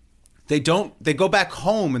 Yeah. They go back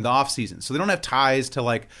home in the off season, so they don't have ties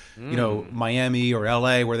to Miami or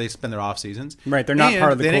LA where they spend their off seasons. Right, they're not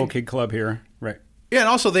part of the cool kid club here. Right. Yeah, and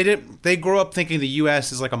also they grow up thinking the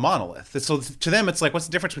U.S. is like a monolith. So to them, it's like, what's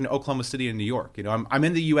the difference between Oklahoma City and New York? I'm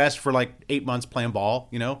in the U.S. for like 8 months playing ball.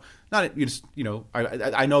 I know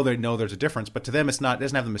they know there's a difference, but to them, it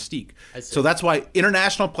doesn't have the mystique. So that's why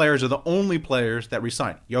international players are the only players that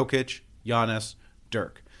resign. Jokic, Giannis,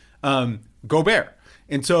 Dirk, Gobert.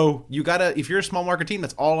 And so if you're a small market team,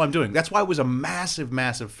 that's all I'm doing. That's why it was a massive,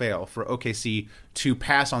 massive fail for OKC to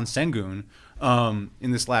pass on Sengun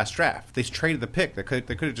in this last draft. They traded the pick. They could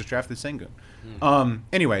have just drafted Sengun.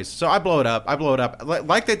 Anyways, so I blow it up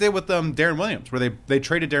like they did with Darren Williams, where they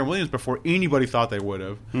traded Darren Williams before anybody thought they would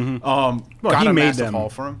have. Got he a made massive them. haul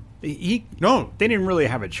for him. They didn't really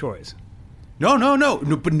have a choice. No,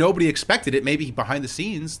 but nobody expected it. Maybe behind the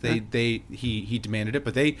scenes he demanded it,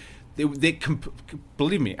 but they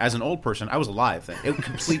believe me, as an old person, I was alive then.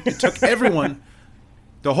 It took everyone.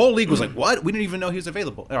 The whole league was like, "What? We didn't even know he was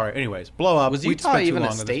available." All right. Anyways, blow up. Was We'd Utah spent too even a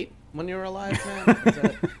long on this. state when you were alive,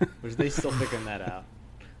 man? Or is they still figuring that out?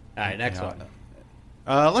 All right, next one.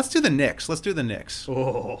 Let's do the Knicks. Let's do the Knicks.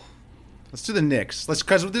 Oh, Let's do the Knicks.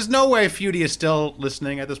 Because there's no way Feudy is still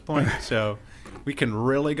listening at this point, so we can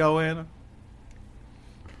really go in.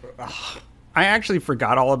 I actually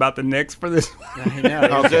forgot all about the Knicks for this. I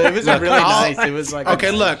know. It was really nice. It was like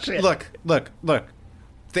Okay, look.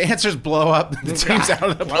 The answers blow up. The team's out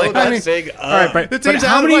of the blow play. that thing up. All right, but team's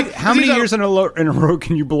how out, many look, how the many team's years in a row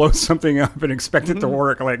can you blow something up and expect it to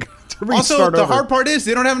work? Like to restart Also, the over? hard part is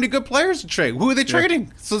they don't have any good players to trade. Who are they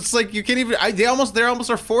trading? So it's like you can't even. They almost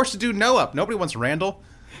are forced to do no up. Nobody wants Randall.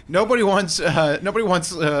 Nobody wants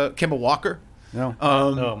Kemba Walker. No.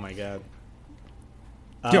 Oh my god.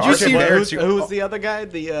 Did you see who's the other guy?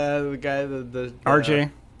 The guy the RJ.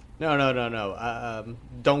 No.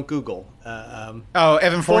 Don't Google.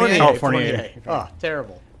 Evan Fournier. Oh, Fournier. Oh,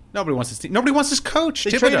 terrible. Nobody wants this team. Nobody wants this coach.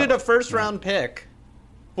 They Thibodeau. traded a first-round pick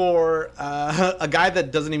for a guy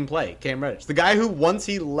that doesn't even play, Cam Reddish. The guy who, once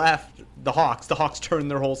he left the Hawks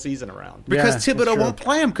turned their whole season around. Because Yeah, Thibodeau that's won't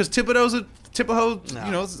play him. Because Thibodeau's No.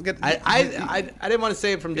 you know. I didn't want to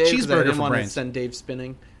say it from Dave because I cheeseburger didn't for want to brains. send Dave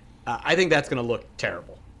spinning. I think that's going to look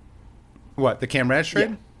terrible. What, the Cam Reddish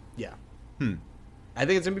trade? Yeah. I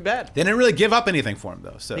think it's going to be bad. They didn't really give up anything for him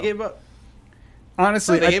though. So They gave up.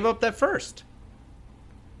 Honestly, They gave up that first.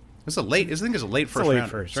 it's a late. I think it's a late first late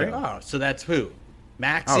round. first, right? Oh, so that's who?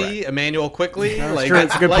 Maxey, All right. Emmanuel Quickly. That's true.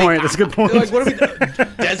 That's a good point. That's a good point. Like, what are we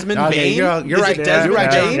doing? Desmond Okay, Bain. you're Is right. it Desmond You're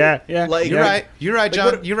right, John. Bain? Yeah. Like, You're right. You're right, John.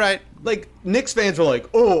 what- You're right. Like Knicks fans were like,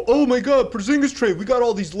 oh my God, Porzingis trade. We got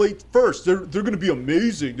all these late firsts. They're going to be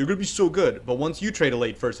amazing. They're going to be so good. But once you trade a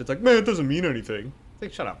late first, it's like, man, it doesn't mean anything. It's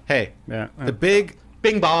like, shut up. Hey, Yeah. the big,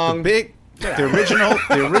 Bing bong. the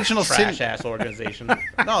original trash sin. ass organization.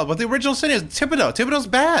 No, but the original sin is Thibodeau. Thibodeau's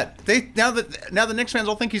bad. Now the Knicks fans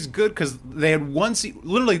all think he's good because they had one.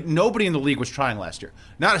 Literally nobody in the league was trying last year.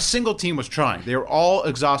 Not a single team was trying. They were all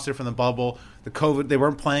exhausted from the bubble, the COVID. They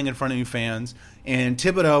weren't playing in front of new fans. And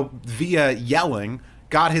Thibodeau, via yelling,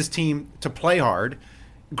 got his team to play hard.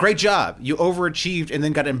 Great job. You overachieved and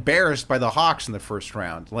then got embarrassed by the Hawks in the first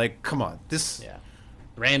round. Like, come on, this. Yeah.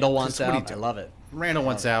 Randall wants What are you out. I doing? love it. Randall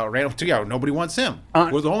wants out. Nobody wants him.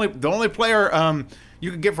 Well, the only player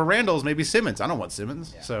you could get for Randall is maybe Simmons. I don't want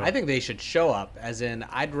Simmons. So I think they should show up. As in,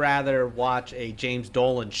 I'd rather watch a James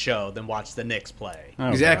Dolan show than watch the Knicks play. Oh,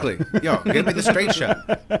 exactly. Yo, give me the straight shot.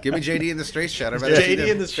 Give me JD in the straight shot. I'd rather see JD them.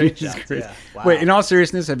 in the straight Jesus shots. Christ. Yeah. Wow. Wait, in all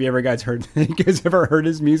seriousness, have you guys ever heard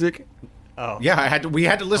his music? Oh. Yeah, we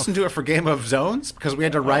had to listen to it for Game of Zones because we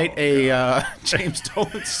had to write a James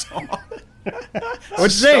Dolan song.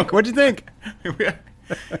 What'd you think? What'd you think?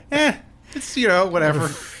 It's whatever.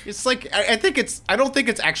 It's like I don't think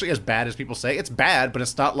it's actually as bad as people say. It's bad, but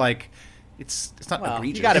it's not like it's not Well,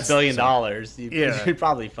 egregious. you got $1 billion. Yeah. You're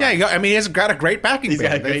probably fine. Yeah, he's got a great backing He's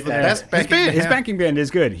got band. a great The band. best backing band. His backing band is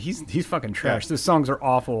good. He's fucking trash. Yeah. The songs are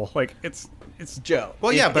awful. Like it's Joe.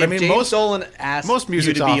 Well, yeah, but I if mean, James most- Dolan asked most you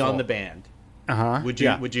music's to be awful. on the band, would you?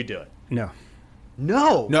 Yeah. Would you do it? no.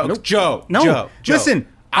 No. No, Nope. Joe. No. Joe. Listen,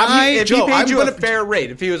 If Joe, he paid I'm you gonna- a fair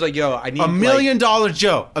rate, if he was like, "Yo, I need $1 million,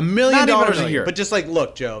 Joe. $1 million not even a year. but just like,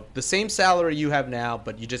 look, Joe, the same salary you have now,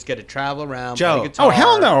 but you just get to travel around, Joe. play guitar. Oh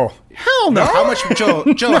hell no! Hell no! How much, Joe?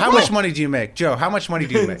 Joe, how much money do you make? Joe, how much money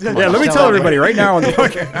do you make? Come Yeah, on, let me tell everybody right now on the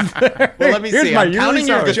podcast. Well, let me Here's see. my I'm yearly counting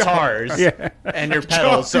your salary. guitars Yeah. and your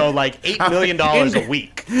pedals, so like $8 million a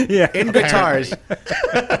week. Yeah. In guitars.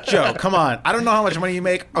 Joe, come on. I don't know how much money you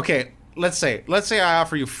make. Okay, let's say I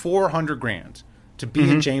offer you $400,000 to be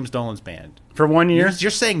in James Dolan's band. For 1 year?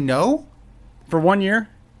 You're saying no? For 1 year?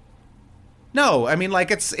 No, I mean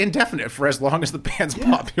like it's indefinite for as long as the band's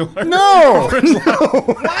popular. No! Why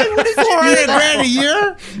would it $400,000 a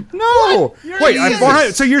year? No! Wait, Jesus.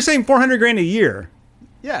 400, so you're saying $400,000 a year?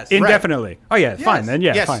 Yes. Indefinitely. Oh yeah, fine then.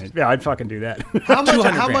 Yeah, Yes. fine. Yeah, I'd fucking do that. How much?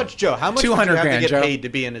 200 How grand. much, Joe? How much would you have to $200,000, get Joe. paid to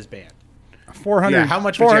be in his band? 400. Yeah, how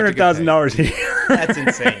much would you have to get paid? $400,000 a year. That's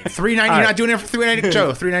insane. $390. You're not doing it for $390.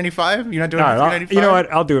 Joe, $395. You're not doing it All for right, $395. you know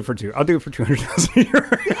what? I'll do it for two. I'll do it for $200,000 a year.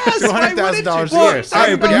 $200,000 a Well, year.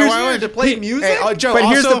 sorry, but Yeah, here's why would- to play music. Hey, Joe, But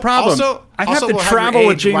here's also- the problem. Also, I have to we'll travel your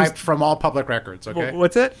with age James- wiped from all public records. Okay,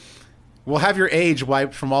 What's it? we'll have your age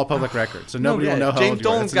wiped from all public records, so nobody yeah, will know how James old you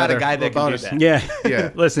are. Dolan's That's got a another guy that little can do bonus. that. Yeah. Yeah.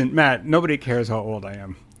 Listen, Matt, nobody cares how old I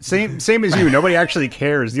am. Same as you. Nobody actually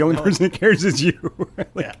cares. The only person that cares is you.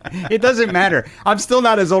 Like, it doesn't matter. I'm still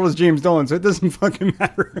not as old as James Dolan, so it doesn't fucking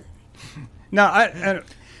matter. No, I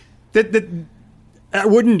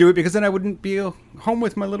wouldn't do it because then I wouldn't be home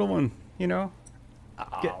with my little one, you know?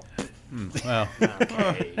 Well,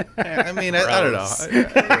 I mean, I don't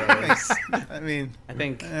know. I mean, I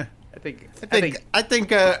think I think I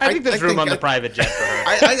there's room on the private jet for her.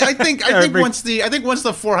 I think once the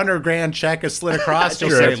 $400,000 check is slid across,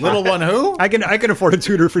 you'll say, "Little one who?" I can afford a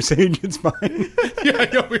tutor for Sage. It's fine. Yeah,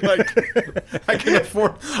 you'll be like, I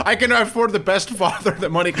can afford the best father that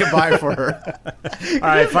money can buy for her. All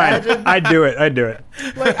right, fine. I'd do it.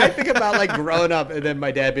 Like, I think about like growing up and then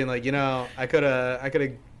my dad being like, I could have,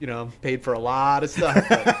 paid for a lot of stuff,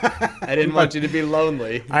 but I didn't want you to be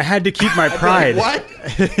lonely. I had to keep my pride. Like,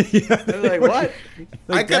 what? They're like, what?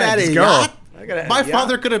 I could have had a yacht. My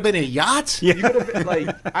father could have been a yacht. You could have been,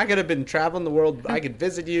 like, I could have been traveling the world. I could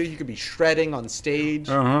visit you. You could be shredding on stage.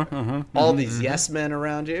 All these yes men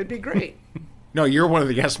around you. It'd be great. No, you're one of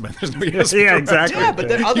the yes men. There's no yes men. Yeah, exactly. Yeah, but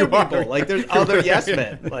there are other people. Like, there's other yes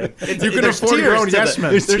men. Like, you can afford your own yes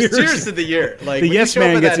men. There's tiers to the year. Like, the yes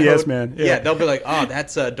man gets a yes man. Yeah, they'll be like, oh,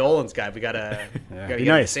 that's Dolan's guy. We gotta get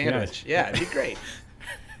a sandwich. Yeah, it'd be great.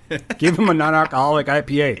 Give him a non-alcoholic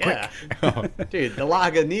IPA. Yeah, dude, the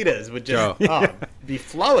Lagunitas would just be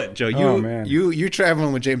flowing. Joe, you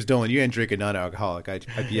traveling with James Dolan. You ain't drinking non-alcoholic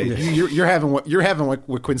IPA. You're having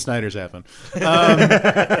what Quinn Snyder's having.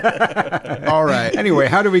 All right. Anyway,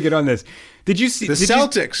 how do we get on this? Did you see the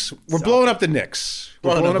Celtics? We're blowing up the Knicks.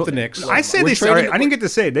 We're blowing up the Knicks. I say they sorry. I didn't get to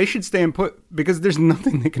say they should stay and put because there's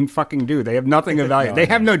nothing they can fucking do. They have nothing of value. They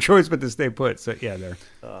have no choice but to stay put. So yeah, they're.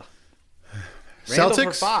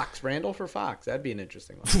 Randall for Fox. That'd be an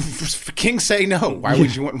interesting one. Kings say no. Why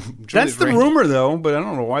would you want? That's the rumor, though. But I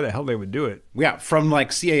don't know why the hell they would do it. Yeah, from like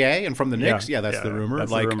CAA and from the Knicks. Yeah, that's the rumor.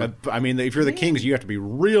 Like, I mean, if you're the Kings, you have to be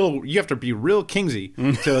real. You have to be real Kingsy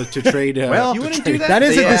to trade. Well, you wouldn't do that. That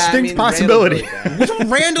is a distinct possibility.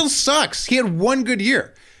 Randall sucks. He had one good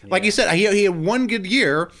year. Like you said, he had one good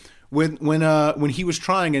year when he was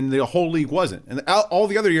trying, and the whole league wasn't. And all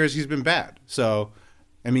the other years, he's been bad. So.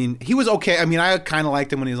 I mean, he was okay. I mean, I kind of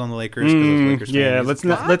liked him when he was on the Lakers.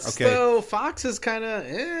 Though Fox is kind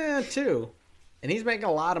of too, and he's making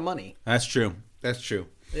a lot of money. That's true.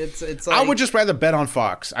 It's. Like, I would just rather bet on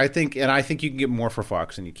Fox. I think you can get more for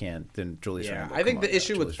Fox than Julius Randle. I think the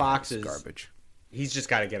issue with Fox is garbage. He's just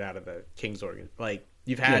got to get out of the Kings organ. Like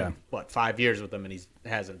you've had 5 years with him, and he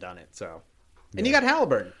hasn't done it. So, and you got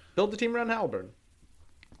Halliburton. Build the team around Halliburton.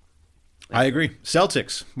 I agree.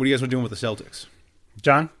 Celtics. What are you guys doing with the Celtics?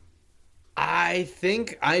 John? I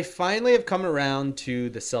think I finally have come around to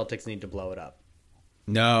the Celtics need to blow it up.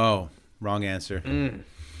 No. Wrong answer.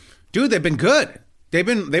 Dude, they've been good. They've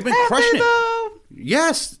been crushing it.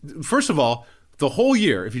 Yes. First of all, the whole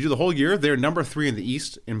year, if you do the whole year, they're number 3 in the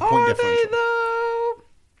East in point differential.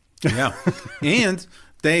 Yeah. And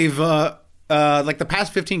they've like the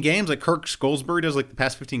past 15 games, like Kirk Goldsberry does like the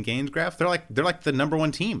past 15 games graph. They're like the number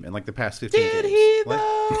 1 team in like the past 15 games. Did he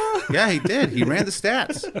though? Yeah, he did. He ran the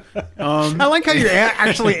stats. I like how you're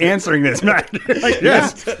actually answering this, Matt. Like,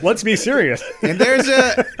 yes, let's be serious. And there's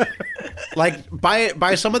a like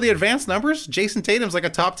by some of the advanced numbers, Jason Tatum's like a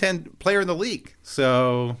top 10 player in the league.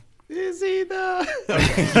 So. Is he though?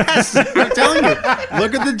 Yes, I'm telling you.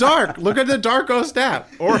 Look at the Darko stat.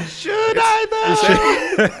 Or should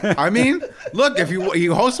I though? I mean, look, if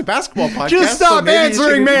you host a basketball podcast, just stop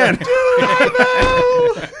answering, man.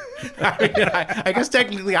 I guess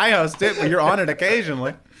technically I host it, but you're on it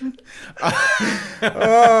occasionally. Look,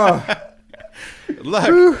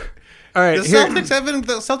 all right. The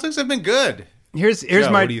Celtics have been good. Here's Joe,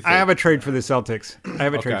 my. I have a trade for the Celtics.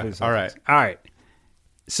 All right.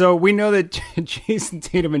 So we know that Jason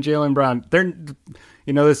Tatum and Jaylen Brown, they're,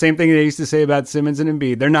 the same thing they used to say about Simmons and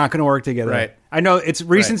Embiid. They're not going to work together. Right. I know it's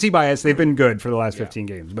recency bias. They've been good for the last 15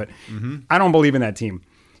 games, but I don't believe in that team.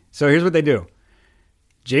 So here's what they do.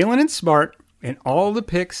 Jaylen and Smart and all the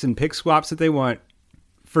picks and pick swaps that they want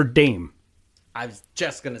for Dame. I was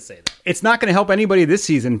just going to say that. It's not going to help anybody this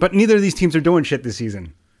season, but neither of these teams are doing shit this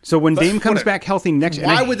season. So when Dame comes back healthy next year...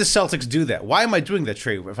 Why would the Celtics do that? Why am I doing that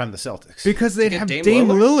trade if I'm the Celtics? Because they'd have Dame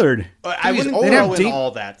Lillard. I wouldn't throw in all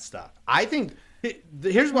that stuff. I think...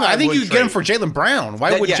 Here's what I think you get him for Jaylen Brown.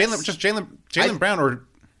 Why would Jaylen Brown or...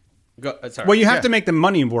 Sorry. Well, you have to make the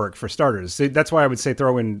money work for starters. So that's why I would say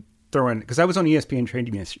throw in because I was on ESPN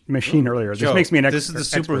Trading Machine earlier. This makes me an expert. This is the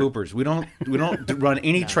Super Hoopers. We don't run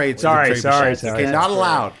any trades. Sorry. Okay, not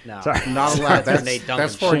allowed. No. Not allowed.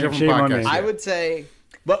 That's for a different podcast. I would say...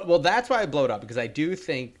 Well, that's why I blow it up, because I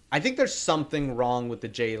think there's something wrong with the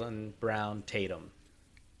Jaylen Brown Tatum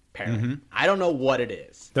pairing. I don't know what it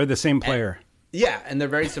is. They're the same player. And they're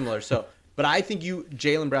very similar. So, but I think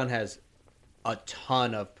Jaylen Brown has a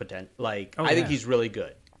ton of potential. Like, I think he's really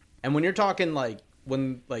good. And when you're talking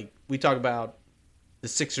when we talk about the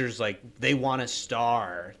Sixers, like they want a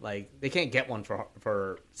star, like they can't get one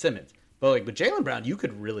for Simmons. But like with Jaylen Brown, you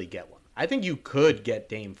could really get one. I think you could get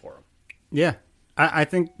Dame for him. Yeah, I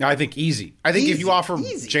think I think easy. I think if you offer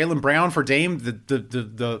Easy. Jaylen Brown for Dame, the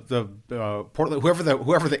Portland whoever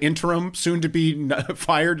the interim soon to be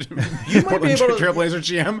fired Portland able to- Trailblazer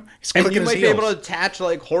GM, he's And clicking you his might be heels. able to attach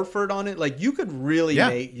like Horford on it. Like you could really Yeah.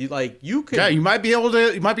 you could. Yeah, you might be able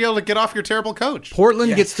to get off your terrible coach.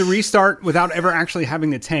 Portland gets to restart without ever actually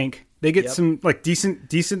having to tank. They get Yep. some like decent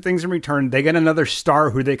things in return. They get another star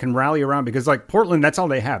who they can rally around because like Portland, that's all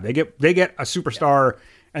they have. They get a superstar,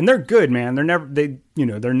 and they're good, man.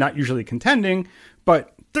 They're not usually contending,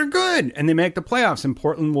 but they're good, and they make the playoffs. And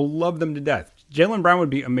Portland will love them to death. Jaylen Brown would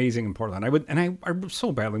be amazing in Portland. I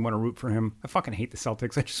so badly want to root for him. I fucking hate the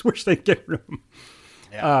Celtics. I just wish they'd get rid of him.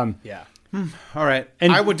 Yeah. All right,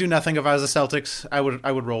 And- I would do nothing if I was the Celtics. I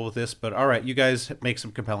would roll with this, but all right, you guys make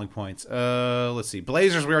some compelling points. Let's see,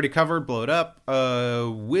 Blazers we already covered. Blow it up.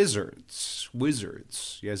 Wizards.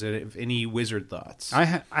 You guys have any Wizard thoughts? I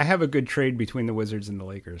have a good trade between the Wizards and the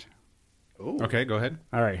Lakers. Okay, go ahead.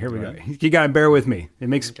 All right, here we go. You got to bear with me. It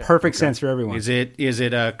makes perfect sense for everyone. Is it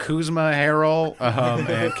Kuzma, Harrell,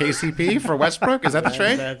 and KCP for Westbrook? Is that the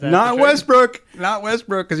trade? Not Westbrook,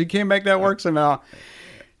 because he can't make that work somehow.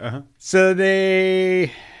 So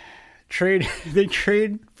they trade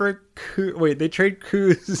for they trade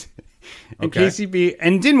Kuz and Okay. KCP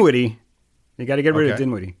and Dinwiddie. They got to get rid of Okay.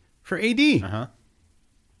 Dinwiddie for AD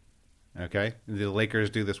Okay, the Lakers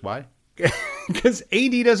do this. Why? because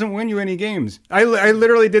AD doesn't win you any games. I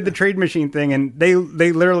literally did the trade machine thing, and they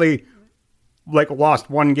literally like lost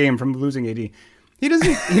one game from losing AD. He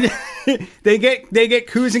doesn't. They get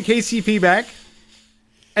Kuz and KCP back.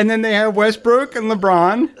 And then they have Westbrook and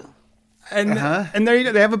LeBron, and there you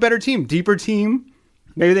go. They have a better team, deeper team.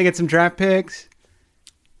 Maybe they get some draft picks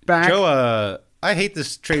back. Joe, I hate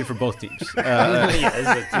this trade for both teams. What is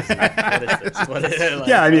this? What is it? Like,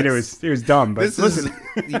 Yeah, I mean it was dumb, but This listen,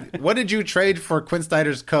 is what did you trade for Quinn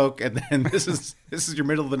Snyder's Coke, and then this is your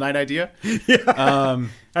middle of the night idea?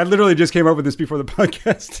 I literally just came up with this before the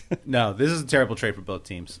podcast. No, this is a terrible trade for both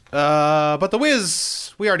teams. But the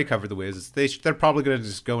Wiz, we already covered the Wiz. They're probably going to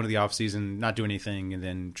just go into the offseason, not do anything, and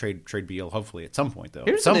then trade Beal. Hopefully, at some point though.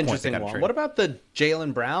 Here's at some an point, they interesting gotta one. trade. What about the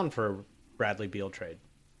Jaylen Brown for Bradley Beal trade?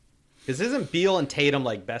 Because isn't Beal and Tatum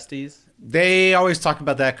like besties? They always talk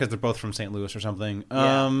about that because they're both from St. Louis or something.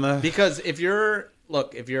 Because if you're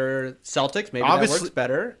Celtics, maybe that Obviously- works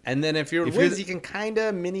better. And then if you're If you're Wiz, the- you can kind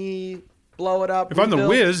of mini blow it up. If I'm the rebuild.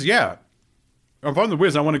 Wiz, yeah. If I'm the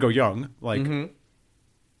Wiz, I want to go young. Like,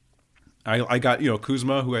 I got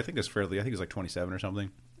Kuzma, who I think he's like 27 or something.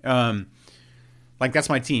 Like that's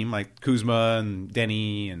my team, like Kuzma and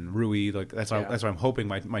Denny and Rui. Like that's what I'm hoping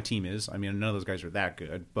my team is. I mean, none of those guys are that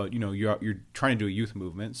good, but you're trying to do a youth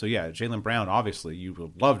movement. So yeah, Jaylen Brown, obviously, you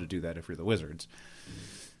would love to do that if you're the Wizards.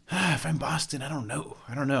 If I'm Boston, I don't know.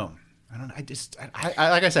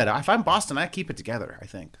 Like I said, if I'm Boston, I keep it together. I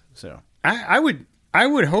think so. I would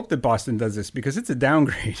hope that Boston does this because it's a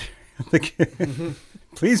downgrade. Like,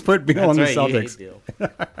 please put Beal on the That's right, you hate Celtics. Beal.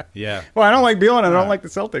 Yeah. Well, I don't like Beal and I don't like the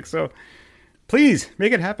Celtics, so please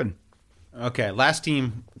make it happen. Okay, last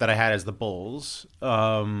team that I had is the Bulls. They're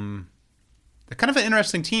kind of an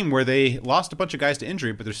interesting team where they lost a bunch of guys to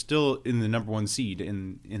injury, but they're still in the number one seed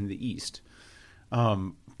in the East.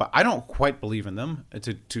 But I don't quite believe in them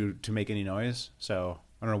to make any noise. So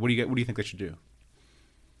I don't know. What do you think they should do?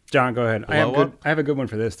 John, go ahead. Blow up? I have a good one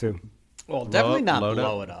for this too. Well, definitely not load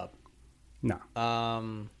blow it up. No.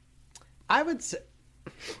 I would say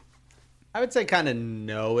kind of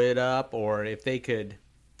know it up, or if they could,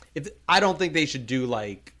 I don't think they should do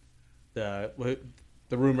like the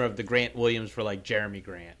rumor of the Grant Williams for like Jeremy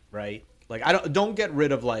Grant, right? Like don't get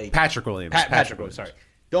rid of like Patrick Williams. Patrick Williams. Sorry,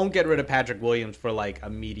 don't get rid of Patrick Williams for like a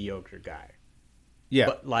mediocre guy. Yeah,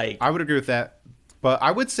 But, like- I would agree with that. But I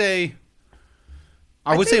would say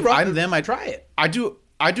if I'm them, I try it. I do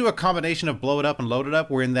a combination of blow it up and load it up,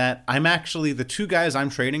 where in that I'm actually the two guys I'm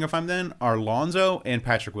trading if I'm then are Lonzo and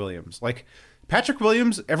Patrick Williams. Like Patrick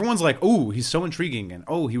Williams, everyone's like, oh, he's so intriguing, and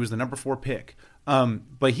oh, he was the number 4 pick.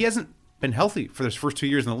 But he hasn't been healthy for his first 2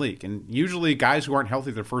 years in the league. And usually guys who aren't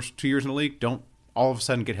healthy their first 2 years in the league don't all of a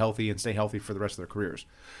sudden get healthy and stay healthy for the rest of their careers.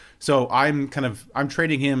 So I'm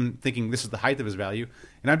trading him thinking this is the height of his value.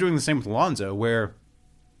 And I'm doing the same with Lonzo, where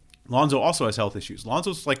Lonzo also has health issues.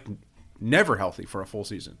 Lonzo's like never healthy for a full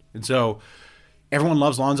season. And so everyone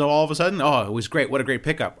loves Lonzo all of a sudden. Oh, it was great. What a great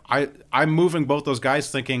pickup. I'm moving both those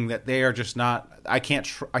guys thinking that they are just not, I can't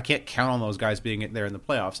count on those guys being there in the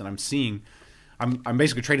playoffs. And I'm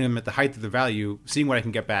basically trading them at the height of the value, seeing what I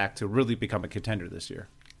can get back to really become a contender this year.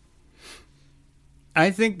 I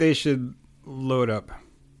think they should load up.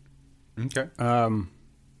 Okay.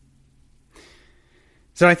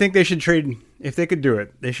 So So I think they should trade, if they could do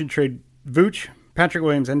it, they should trade Vooch, Patrick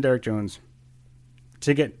Williams, and Derek Jones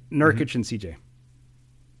to get Nurkic and CJ.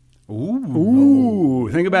 Ooh,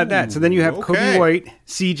 think about that. So then you have okay. Kobe White,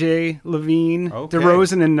 CJ, Levine, Okay.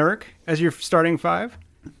 DeRozan, and Nurk as your starting five.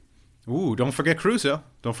 Ooh, don't forget Caruso.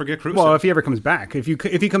 Don't forget Caruso. Well, if he ever comes back, if he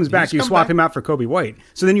comes back, just you come swap back. him out for Kobe White.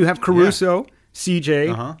 So then you have Caruso,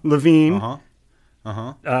 CJ, Levine,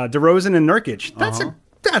 DeRozan, and Nurkic.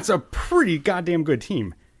 That's a pretty goddamn good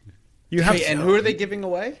team. You have Hey, and who are they giving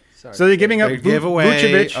away? Sorry. so they're giving up they give away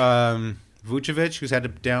Vucevic, Vucevic, who's had a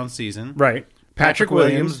down season. right? Patrick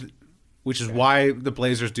Williams which is why the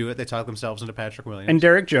Blazers do it. They talk themselves into Patrick Williams. and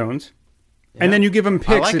Derek Jones. And then you give them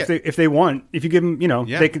picks like if they want. If you give them,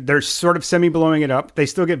 they're sort of semi blowing it up. They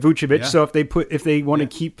still get Vucevic. Yeah. So if they want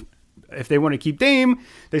to keep Dame,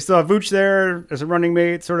 they still have Vooch there as a running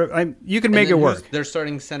mate. Sort of, you can make it work. They're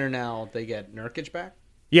starting center now. They get Nurkic back.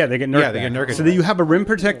 Yeah, they get Nurk. Yeah, they get back. Nurkic So back. that you have a rim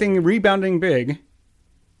protecting, rebounding big.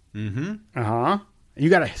 You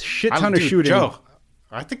got a shit ton of Dude, shooting. Joe,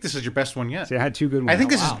 I think this is your best one yet. See, I had two good ones. I think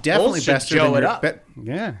this is definitely Bulls should best Joe than it your up.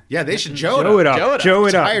 Yeah. Yeah, they should Joe, Joe it up. Joe it up. Joe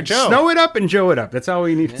it up. Hire Joe. Snow it up and Joe it up. That's all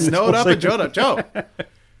we need. Snow it up and Joe it up. Joe.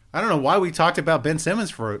 I don't know why we talked about Ben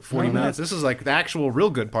Simmons for 40 minutes. This is like the actual real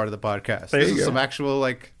good part of the podcast. This you is go. some actual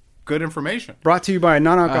like good information. Brought to you by a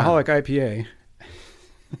non-alcoholic IPA.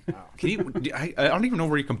 Can you? I don't even know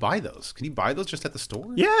where you can buy those. Can you buy those just at the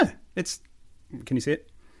store? Yeah, it's. Can you see it?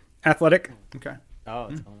 Athletic. Okay. Oh,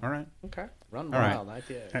 it's All right. okay. Run All right. wild.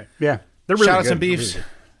 IPA. Hey, yeah, they're really Shout out good. some beefs. Really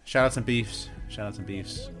Shout out some beefs. Shout out some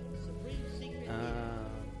beefs.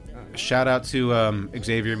 Shout out to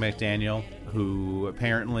Xavier McDaniel, who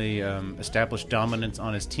apparently established dominance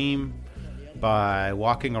on his team by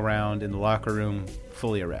walking around in the locker room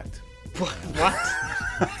fully erect. What?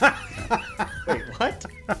 Wait, what?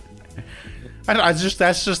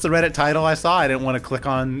 That's just the Reddit title I saw. I didn't want to click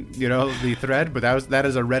on the thread, but that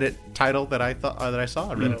is a Reddit title that I thought that I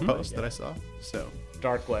saw, a Reddit post that I saw. So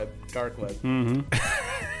Dark web.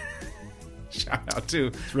 shout out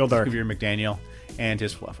to real dark. Xavier McDaniel and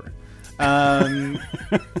his fluffer.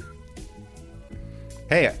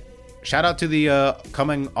 Hey, shout out to the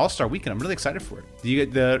coming All-Star Weekend. I'm really excited for it. Do you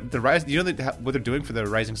get the rise? You know what they're doing for the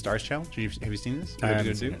Rising Stars Challenge? Have you seen this? What I they're haven't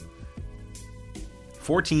gonna seen do? it.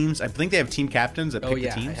 4 teams. I think they have team captains that pick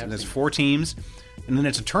yeah, I the teams, have and there's seen 4 teams, and then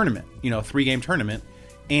it's a tournament. 3-game tournament,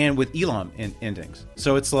 and with Elam endings.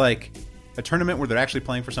 So it's like a tournament where they're actually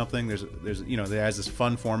playing for something. There's there has this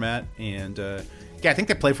fun format, and I think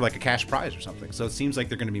they play for like a cash prize or something. So it seems like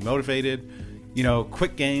they're going to be motivated.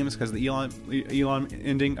 Quick games because of the Elam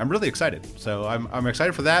ending. I'm really excited. So I'm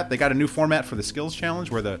excited for that. They got a new format for the skills challenge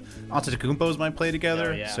where the Antetokounmpos might play together.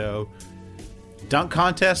 Oh, yeah. So dunk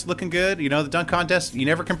contest looking good. The dunk contest, you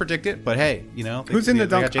never can predict it, but hey, Who's in the they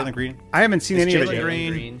dunk? got Jalen Green. I haven't seen any of Jalen it yet.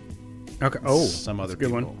 Green. Okay. Oh, Some other that's a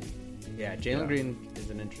good people. one. Yeah, Jalen Green is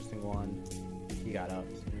an interesting one. He got up.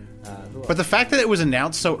 Who But the fact that it was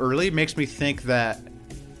announced so early makes me think that,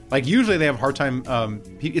 like, usually they have a hard time.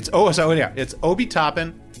 It's Obi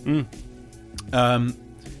Toppin,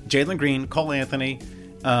 Jalen Green, Cole Anthony,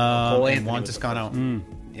 and Juan was the Toscano,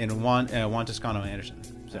 and Juan Toscano Anderson.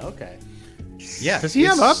 So, okay. yeah, Does he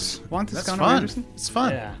have it's- ups? Juan That's Toscano fun. Anderson? It's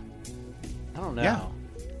fun. Yeah. I don't know. Yeah.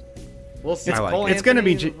 We'll see. I like Cole it. It's gonna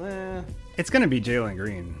be Anthony, It's going to be Jalen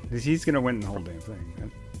Green. He's going to win the whole damn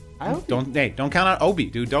thing. I hope Don't count on Obi,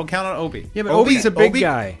 dude. Don't count on Obi. Yeah, but Obi's a big Obi-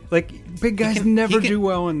 guy. Like, big guys can- never he can- do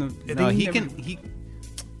well in the... No, they he never- can. He's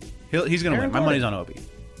gonna Aaron win. My Gordon. money's on Obi.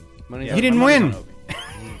 money. He didn't My money's win. on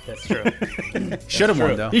Obi. That's true. Should have won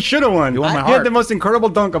true. though. He should have won. He won my He heart. had the most incredible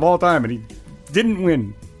dunk of all time, and he didn't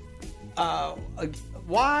win.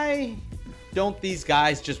 Why don't these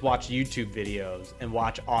guys just watch YouTube videos and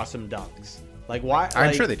watch awesome dunks? Like, why? I'm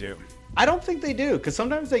like, sure they do. I don't think they do, because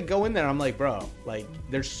sometimes they go in there. I'm like, bro, like,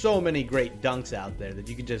 there's so many great dunks out there that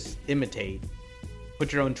you can just imitate,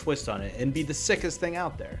 put your own twist on it, and be the sickest thing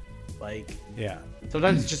out there. Like, Yeah.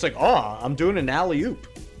 sometimes it's just like, oh, I'm doing an alley oop.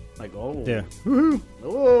 Like, oh, Yeah. Woohoo.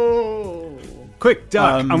 oh, Quick,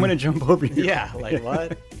 Doc, I'm going to jump over you. yeah. Like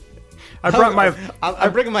what? I brought my...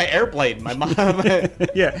 I'm bringing my airplane. My mom.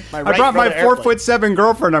 Yeah, my I right brought my brother 4'7"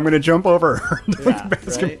 girlfriend. I'm going to jump over her and dunk Yeah,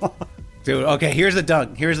 basketball. Dude, okay, here's the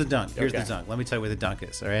dunk. Here's the dunk. Here's Okay. the dunk. Let me tell you where the dunk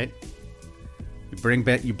is, all right? You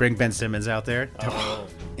bring Ben Simmons out there. Oh.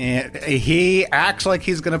 And he acts like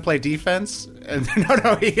he's going to play defense. And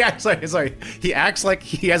he acts like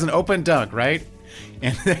he has an open dunk, right?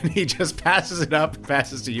 And then he just passes it up and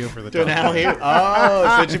passes to you for the To an dunk. alley oop.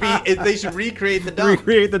 Oh, so it should be. They should recreate the dunk.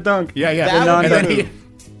 Recreate the dunk. Yeah. That would And then be he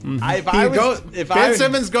the Ben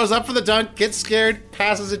Simmons goes up for the dunk, gets scared,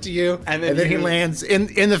 passes it to you, and then he lands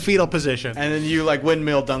in the fetal position. And then you like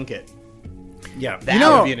windmill dunk it. Yeah,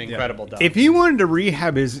 That would be an incredible dunk. If he wanted to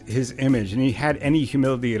rehab his image and he had any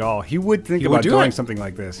humility at all, he would think about doing something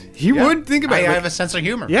like this. He would think about it. I have a sense of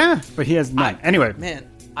humor. Yeah, but he has none. Anyway. Man,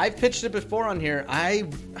 I've pitched it before on here. I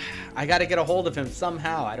got to get a hold of him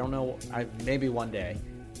somehow. I don't know. Maybe one day.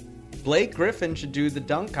 Blake Griffin should do the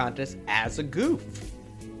dunk contest as a goof.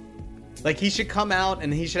 Like, he should come out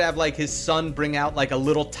and he should have, like, his son bring out, like, a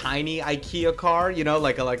little tiny IKEA car, you know,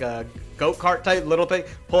 like a go-kart type little thing,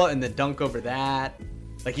 pull it and then dunk over that.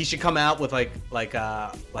 Like, he should come out with, like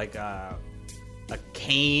a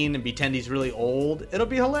cane and pretend he's really old. It'll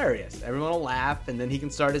be hilarious. Everyone will laugh, and then he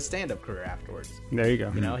can start his stand-up career afterwards. There you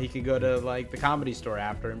go. You know, he could go to, like, the Comedy Store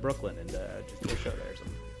after in Brooklyn and just do a show there or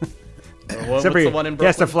something. What's the one in Brooklyn? He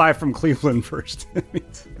has to fly from Cleveland first.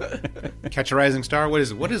 Catch a Rising Star. What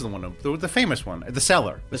is it? What is the one? The famous one. The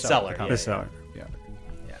Cellar. The Cellar. The Cellar. Yeah.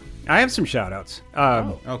 I have some shout-outs.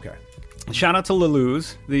 Okay. Shout out to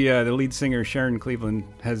Lalouz. The lead singer, Sharon Cleveland,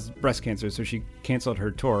 has breast cancer, so she canceled her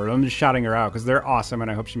tour. I'm just shouting her out because they're awesome, and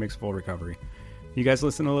I hope she makes full recovery. You guys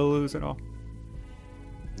listen to Lalouz at all?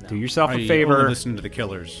 No. Do yourself a favor. Only listen to the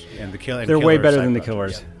Killers and the Killers. They're way better than the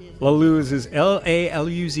Killers. Yeah. Lalouz is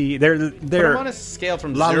Laluz. They're Put them on a scale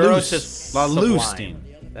from 0 to sublime.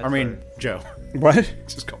 I mean, Joe. What?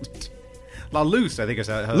 Just called it Lalouz. I think is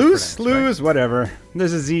how Loose, it's pronounced, Luz, right? Whatever.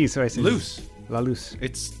 There's a Z, so I say Loose. Lalouz.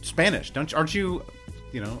 It's Spanish. Aren't you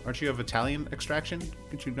of Italian extraction?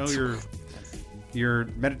 Don't you know your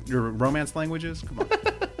Romance languages? Come on.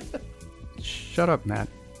 Shut up, Matt.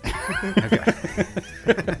 Okay.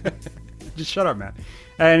 Just shut up, Matt.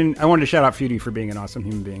 And I wanted to shout out Feudy for being an awesome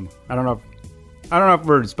human being. I don't know if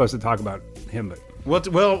we're supposed to talk about him, but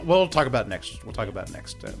we'll talk about it next. We'll talk about it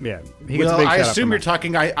next. Yeah. He gets a big I shout out assume from you're us.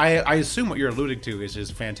 talking. I assume what you're alluding to is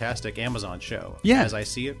his fantastic Amazon show. Yeah. As I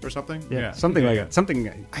See It or something. Yeah. Something like that.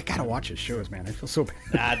 Something. I gotta watch his shows, man. I feel so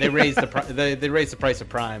bad. They raised they raised the price of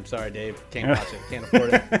Prime. Sorry, Dave. Can't watch it. Can't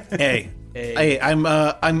afford it. Hey,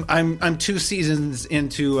 I'm 2 seasons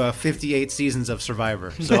into 58 seasons of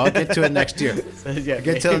Survivor, so I'll get to it next year.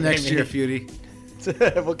 Get to it next year, Feudy.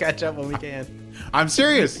 We'll catch up when we can. I'm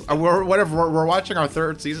serious. We're watching our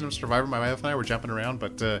 3rd season of Survivor. My wife and I were jumping around,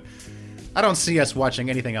 but I don't see us watching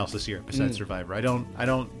anything else this year besides Survivor. I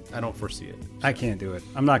don't foresee it. I can't do it.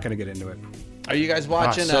 I'm not gonna get into it. Are you guys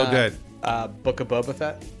watching? So good. Book of Boba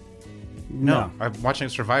Fett. No. I'm watching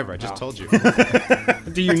Survivor. I just told you.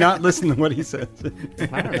 Do you not listen to what he says?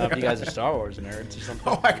 I don't know if you guys are Star Wars nerds or something.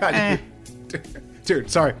 Oh my god, dude!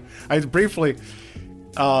 Sorry, I briefly.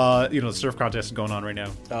 The surf contest is going on right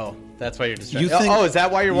now. Oh, that's why you're distracted. Is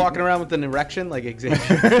that why you're walking around with an erection like Xavier?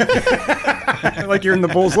 Like you're in the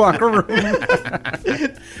Bulls locker room.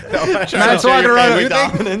 Matt's walking around.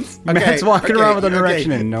 Matt's walking around with an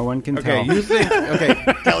erection, and no one can tell. You think? Okay,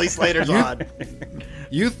 Kelly Slater's on.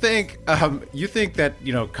 You think that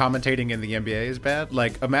commentating in the NBA is bad?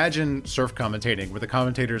 Like, imagine surf commentating, where the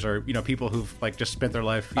commentators are people who've like just spent their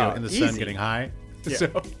life in the sun getting high. Yeah.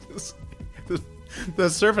 So the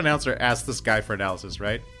surf announcer asked this guy for analysis,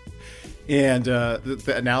 right? And the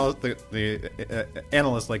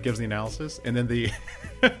analyst like gives the analysis, and then the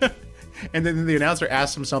announcer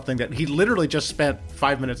asks him something that he literally just spent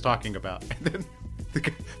 5 minutes talking about, and then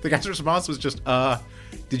the guy's response was just,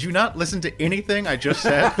 "Did you not listen to anything I just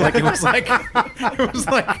said?" Like it was like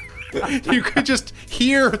you could just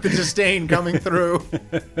hear the disdain coming through.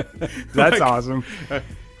 That's awesome.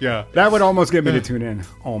 Yeah, that would almost get me to tune in.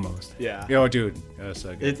 Almost. Yeah. Yo, dude, that's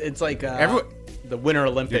so good. It's like the Winter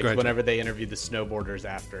Olympics whenever they interviewed the snowboarders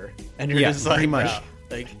after, and you're just like, pretty much.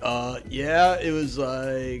 It was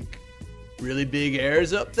like really big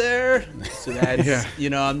airs up there, so that's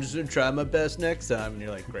I'm just gonna try my best next time, and you're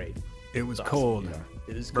like, great. It was cold. Yeah.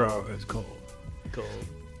 It is cold. cold. Bro, it was cold. Cold.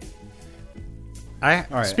 All right,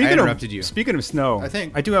 I interrupted you. Speaking of snow, I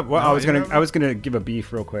think I do have. Well, I was gonna give a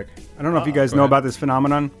beef real quick. I don't know if you guys know about this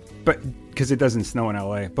phenomenon, but because it doesn't snow in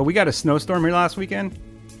LA, but we got a snowstorm here last weekend,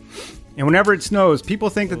 and whenever it snows,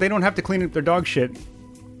 people think that they don't have to clean up their dog shit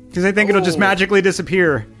because they think it'll just magically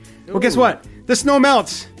disappear. Well, guess what? The snow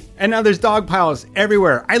melts, and now there's dog piles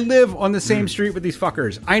everywhere. I live on the same street with these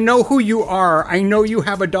fuckers. I know who you are. I know you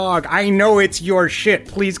have a dog. I know it's your shit.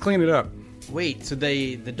 Please clean it up. Wait, so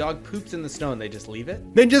the dog poops in the snow and they just leave it?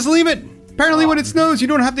 Then just leave it. Apparently, when it snows, you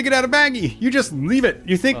don't have to get out a baggie. You just leave it.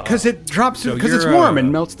 You think because it drops So because it's you're, warm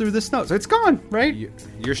and melts through the snow, so it's gone, right?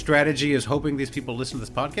 Your strategy is hoping these people listen to this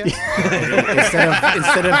podcast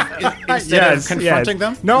instead of confronting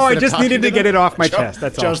them. No, I Instead of just talking needed to get them? it off my chest.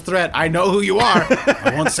 That's all. Joe's threat. I know who you are.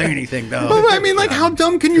 I won't say anything though. Well, I mean, like, how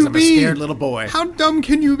dumb can you I'm be? a scared little boy. How dumb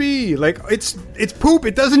can you be? Like, it's poop.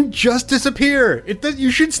 It doesn't just disappear. It does. You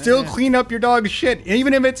should still clean up your dog's shit,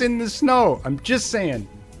 even if it's in the snow. I'm just saying.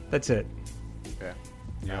 That's it.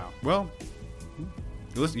 Yeah. Well,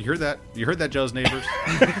 listen, you heard that? You heard that, Joe's neighbors? I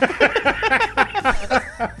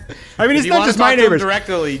mean, If it's you not want just to my talk to them neighbors.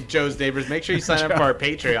 directly, Joe's neighbors, make sure you sign up for our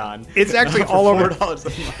Patreon. It's actually For all over. $4 a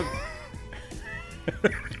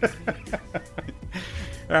month.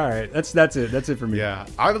 All right, that's it. That's it for me. Yeah,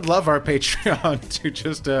 I would love our Patreon to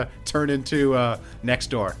just turn into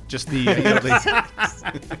Nextdoor. Just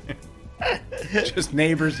just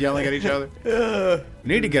neighbors yelling at each other. I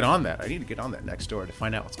need to get on that. I need to get on that Nextdoor to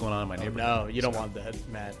find out what's going on in my neighborhood. No, you don't want that,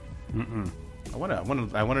 Matt. I want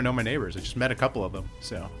to know my neighbors. I just met a couple of them.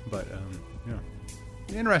 So, but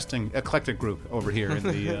interesting eclectic group over here in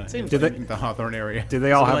the Seems in the Hawthorne area. Do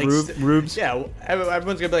they all have Like, roofs? Yeah,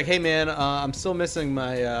 everyone's gonna be like, "Hey, man, I'm still missing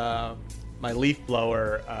my my leaf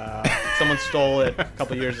blower. Someone stole it a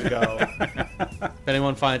couple years ago. If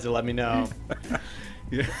anyone finds it, let me know."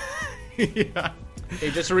 Yeah. Yeah. Hey,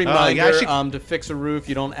 just a reminder, actually- to fix a roof,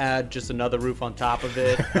 you don't add just another roof on top of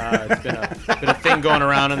it. It's been a thing going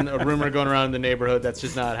around, and a rumor going around in the neighborhood. That's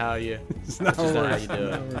just not how you. That's just not how you do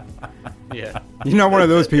it. Yeah. You're not one of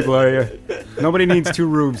those people, are you? Nobody needs two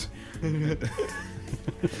roofs.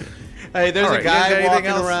 Hey, there's All a right, you guys got guy anything walking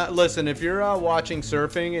else? around. Listen, if you're watching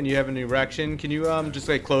surfing and you have an erection, can you just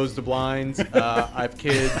like close the blinds? I have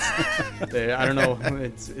kids. I don't know.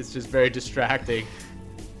 It's just very distracting.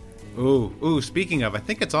 Ooh. Speaking of, I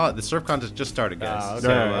think it's all the surf contest just started, guys.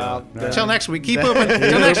 Until next week, keep moving.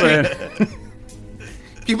 Until next week,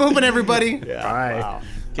 keep moving, everybody. Yeah. Bye. Wow.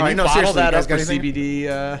 Can All right, you no, bottle seriously, that you up guys for got anything?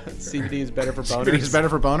 CBD? CBD is better for boners. It's better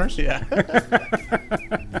for boners. Yeah.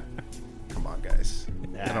 Come on, guys.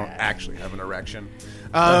 I don't actually have an erection.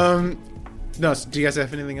 No. Do you guys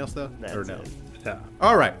have anything else though? That's Or no? it. Yeah.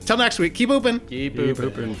 All right. Till next week. Keep open. Keep Keep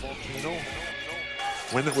pooping. pooping. Volcano,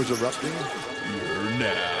 when it was erupting, You're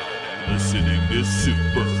now listening to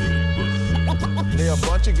Super Hooper. They're a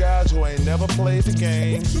bunch of guys who ain't never played the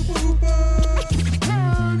game.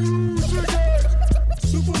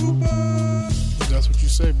 That's what you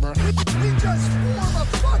say, bro. I'm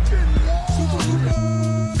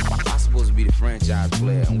supposed to be the franchise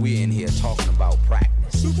player, and we're in here talking about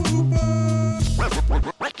practice.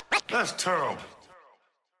 That's terrible.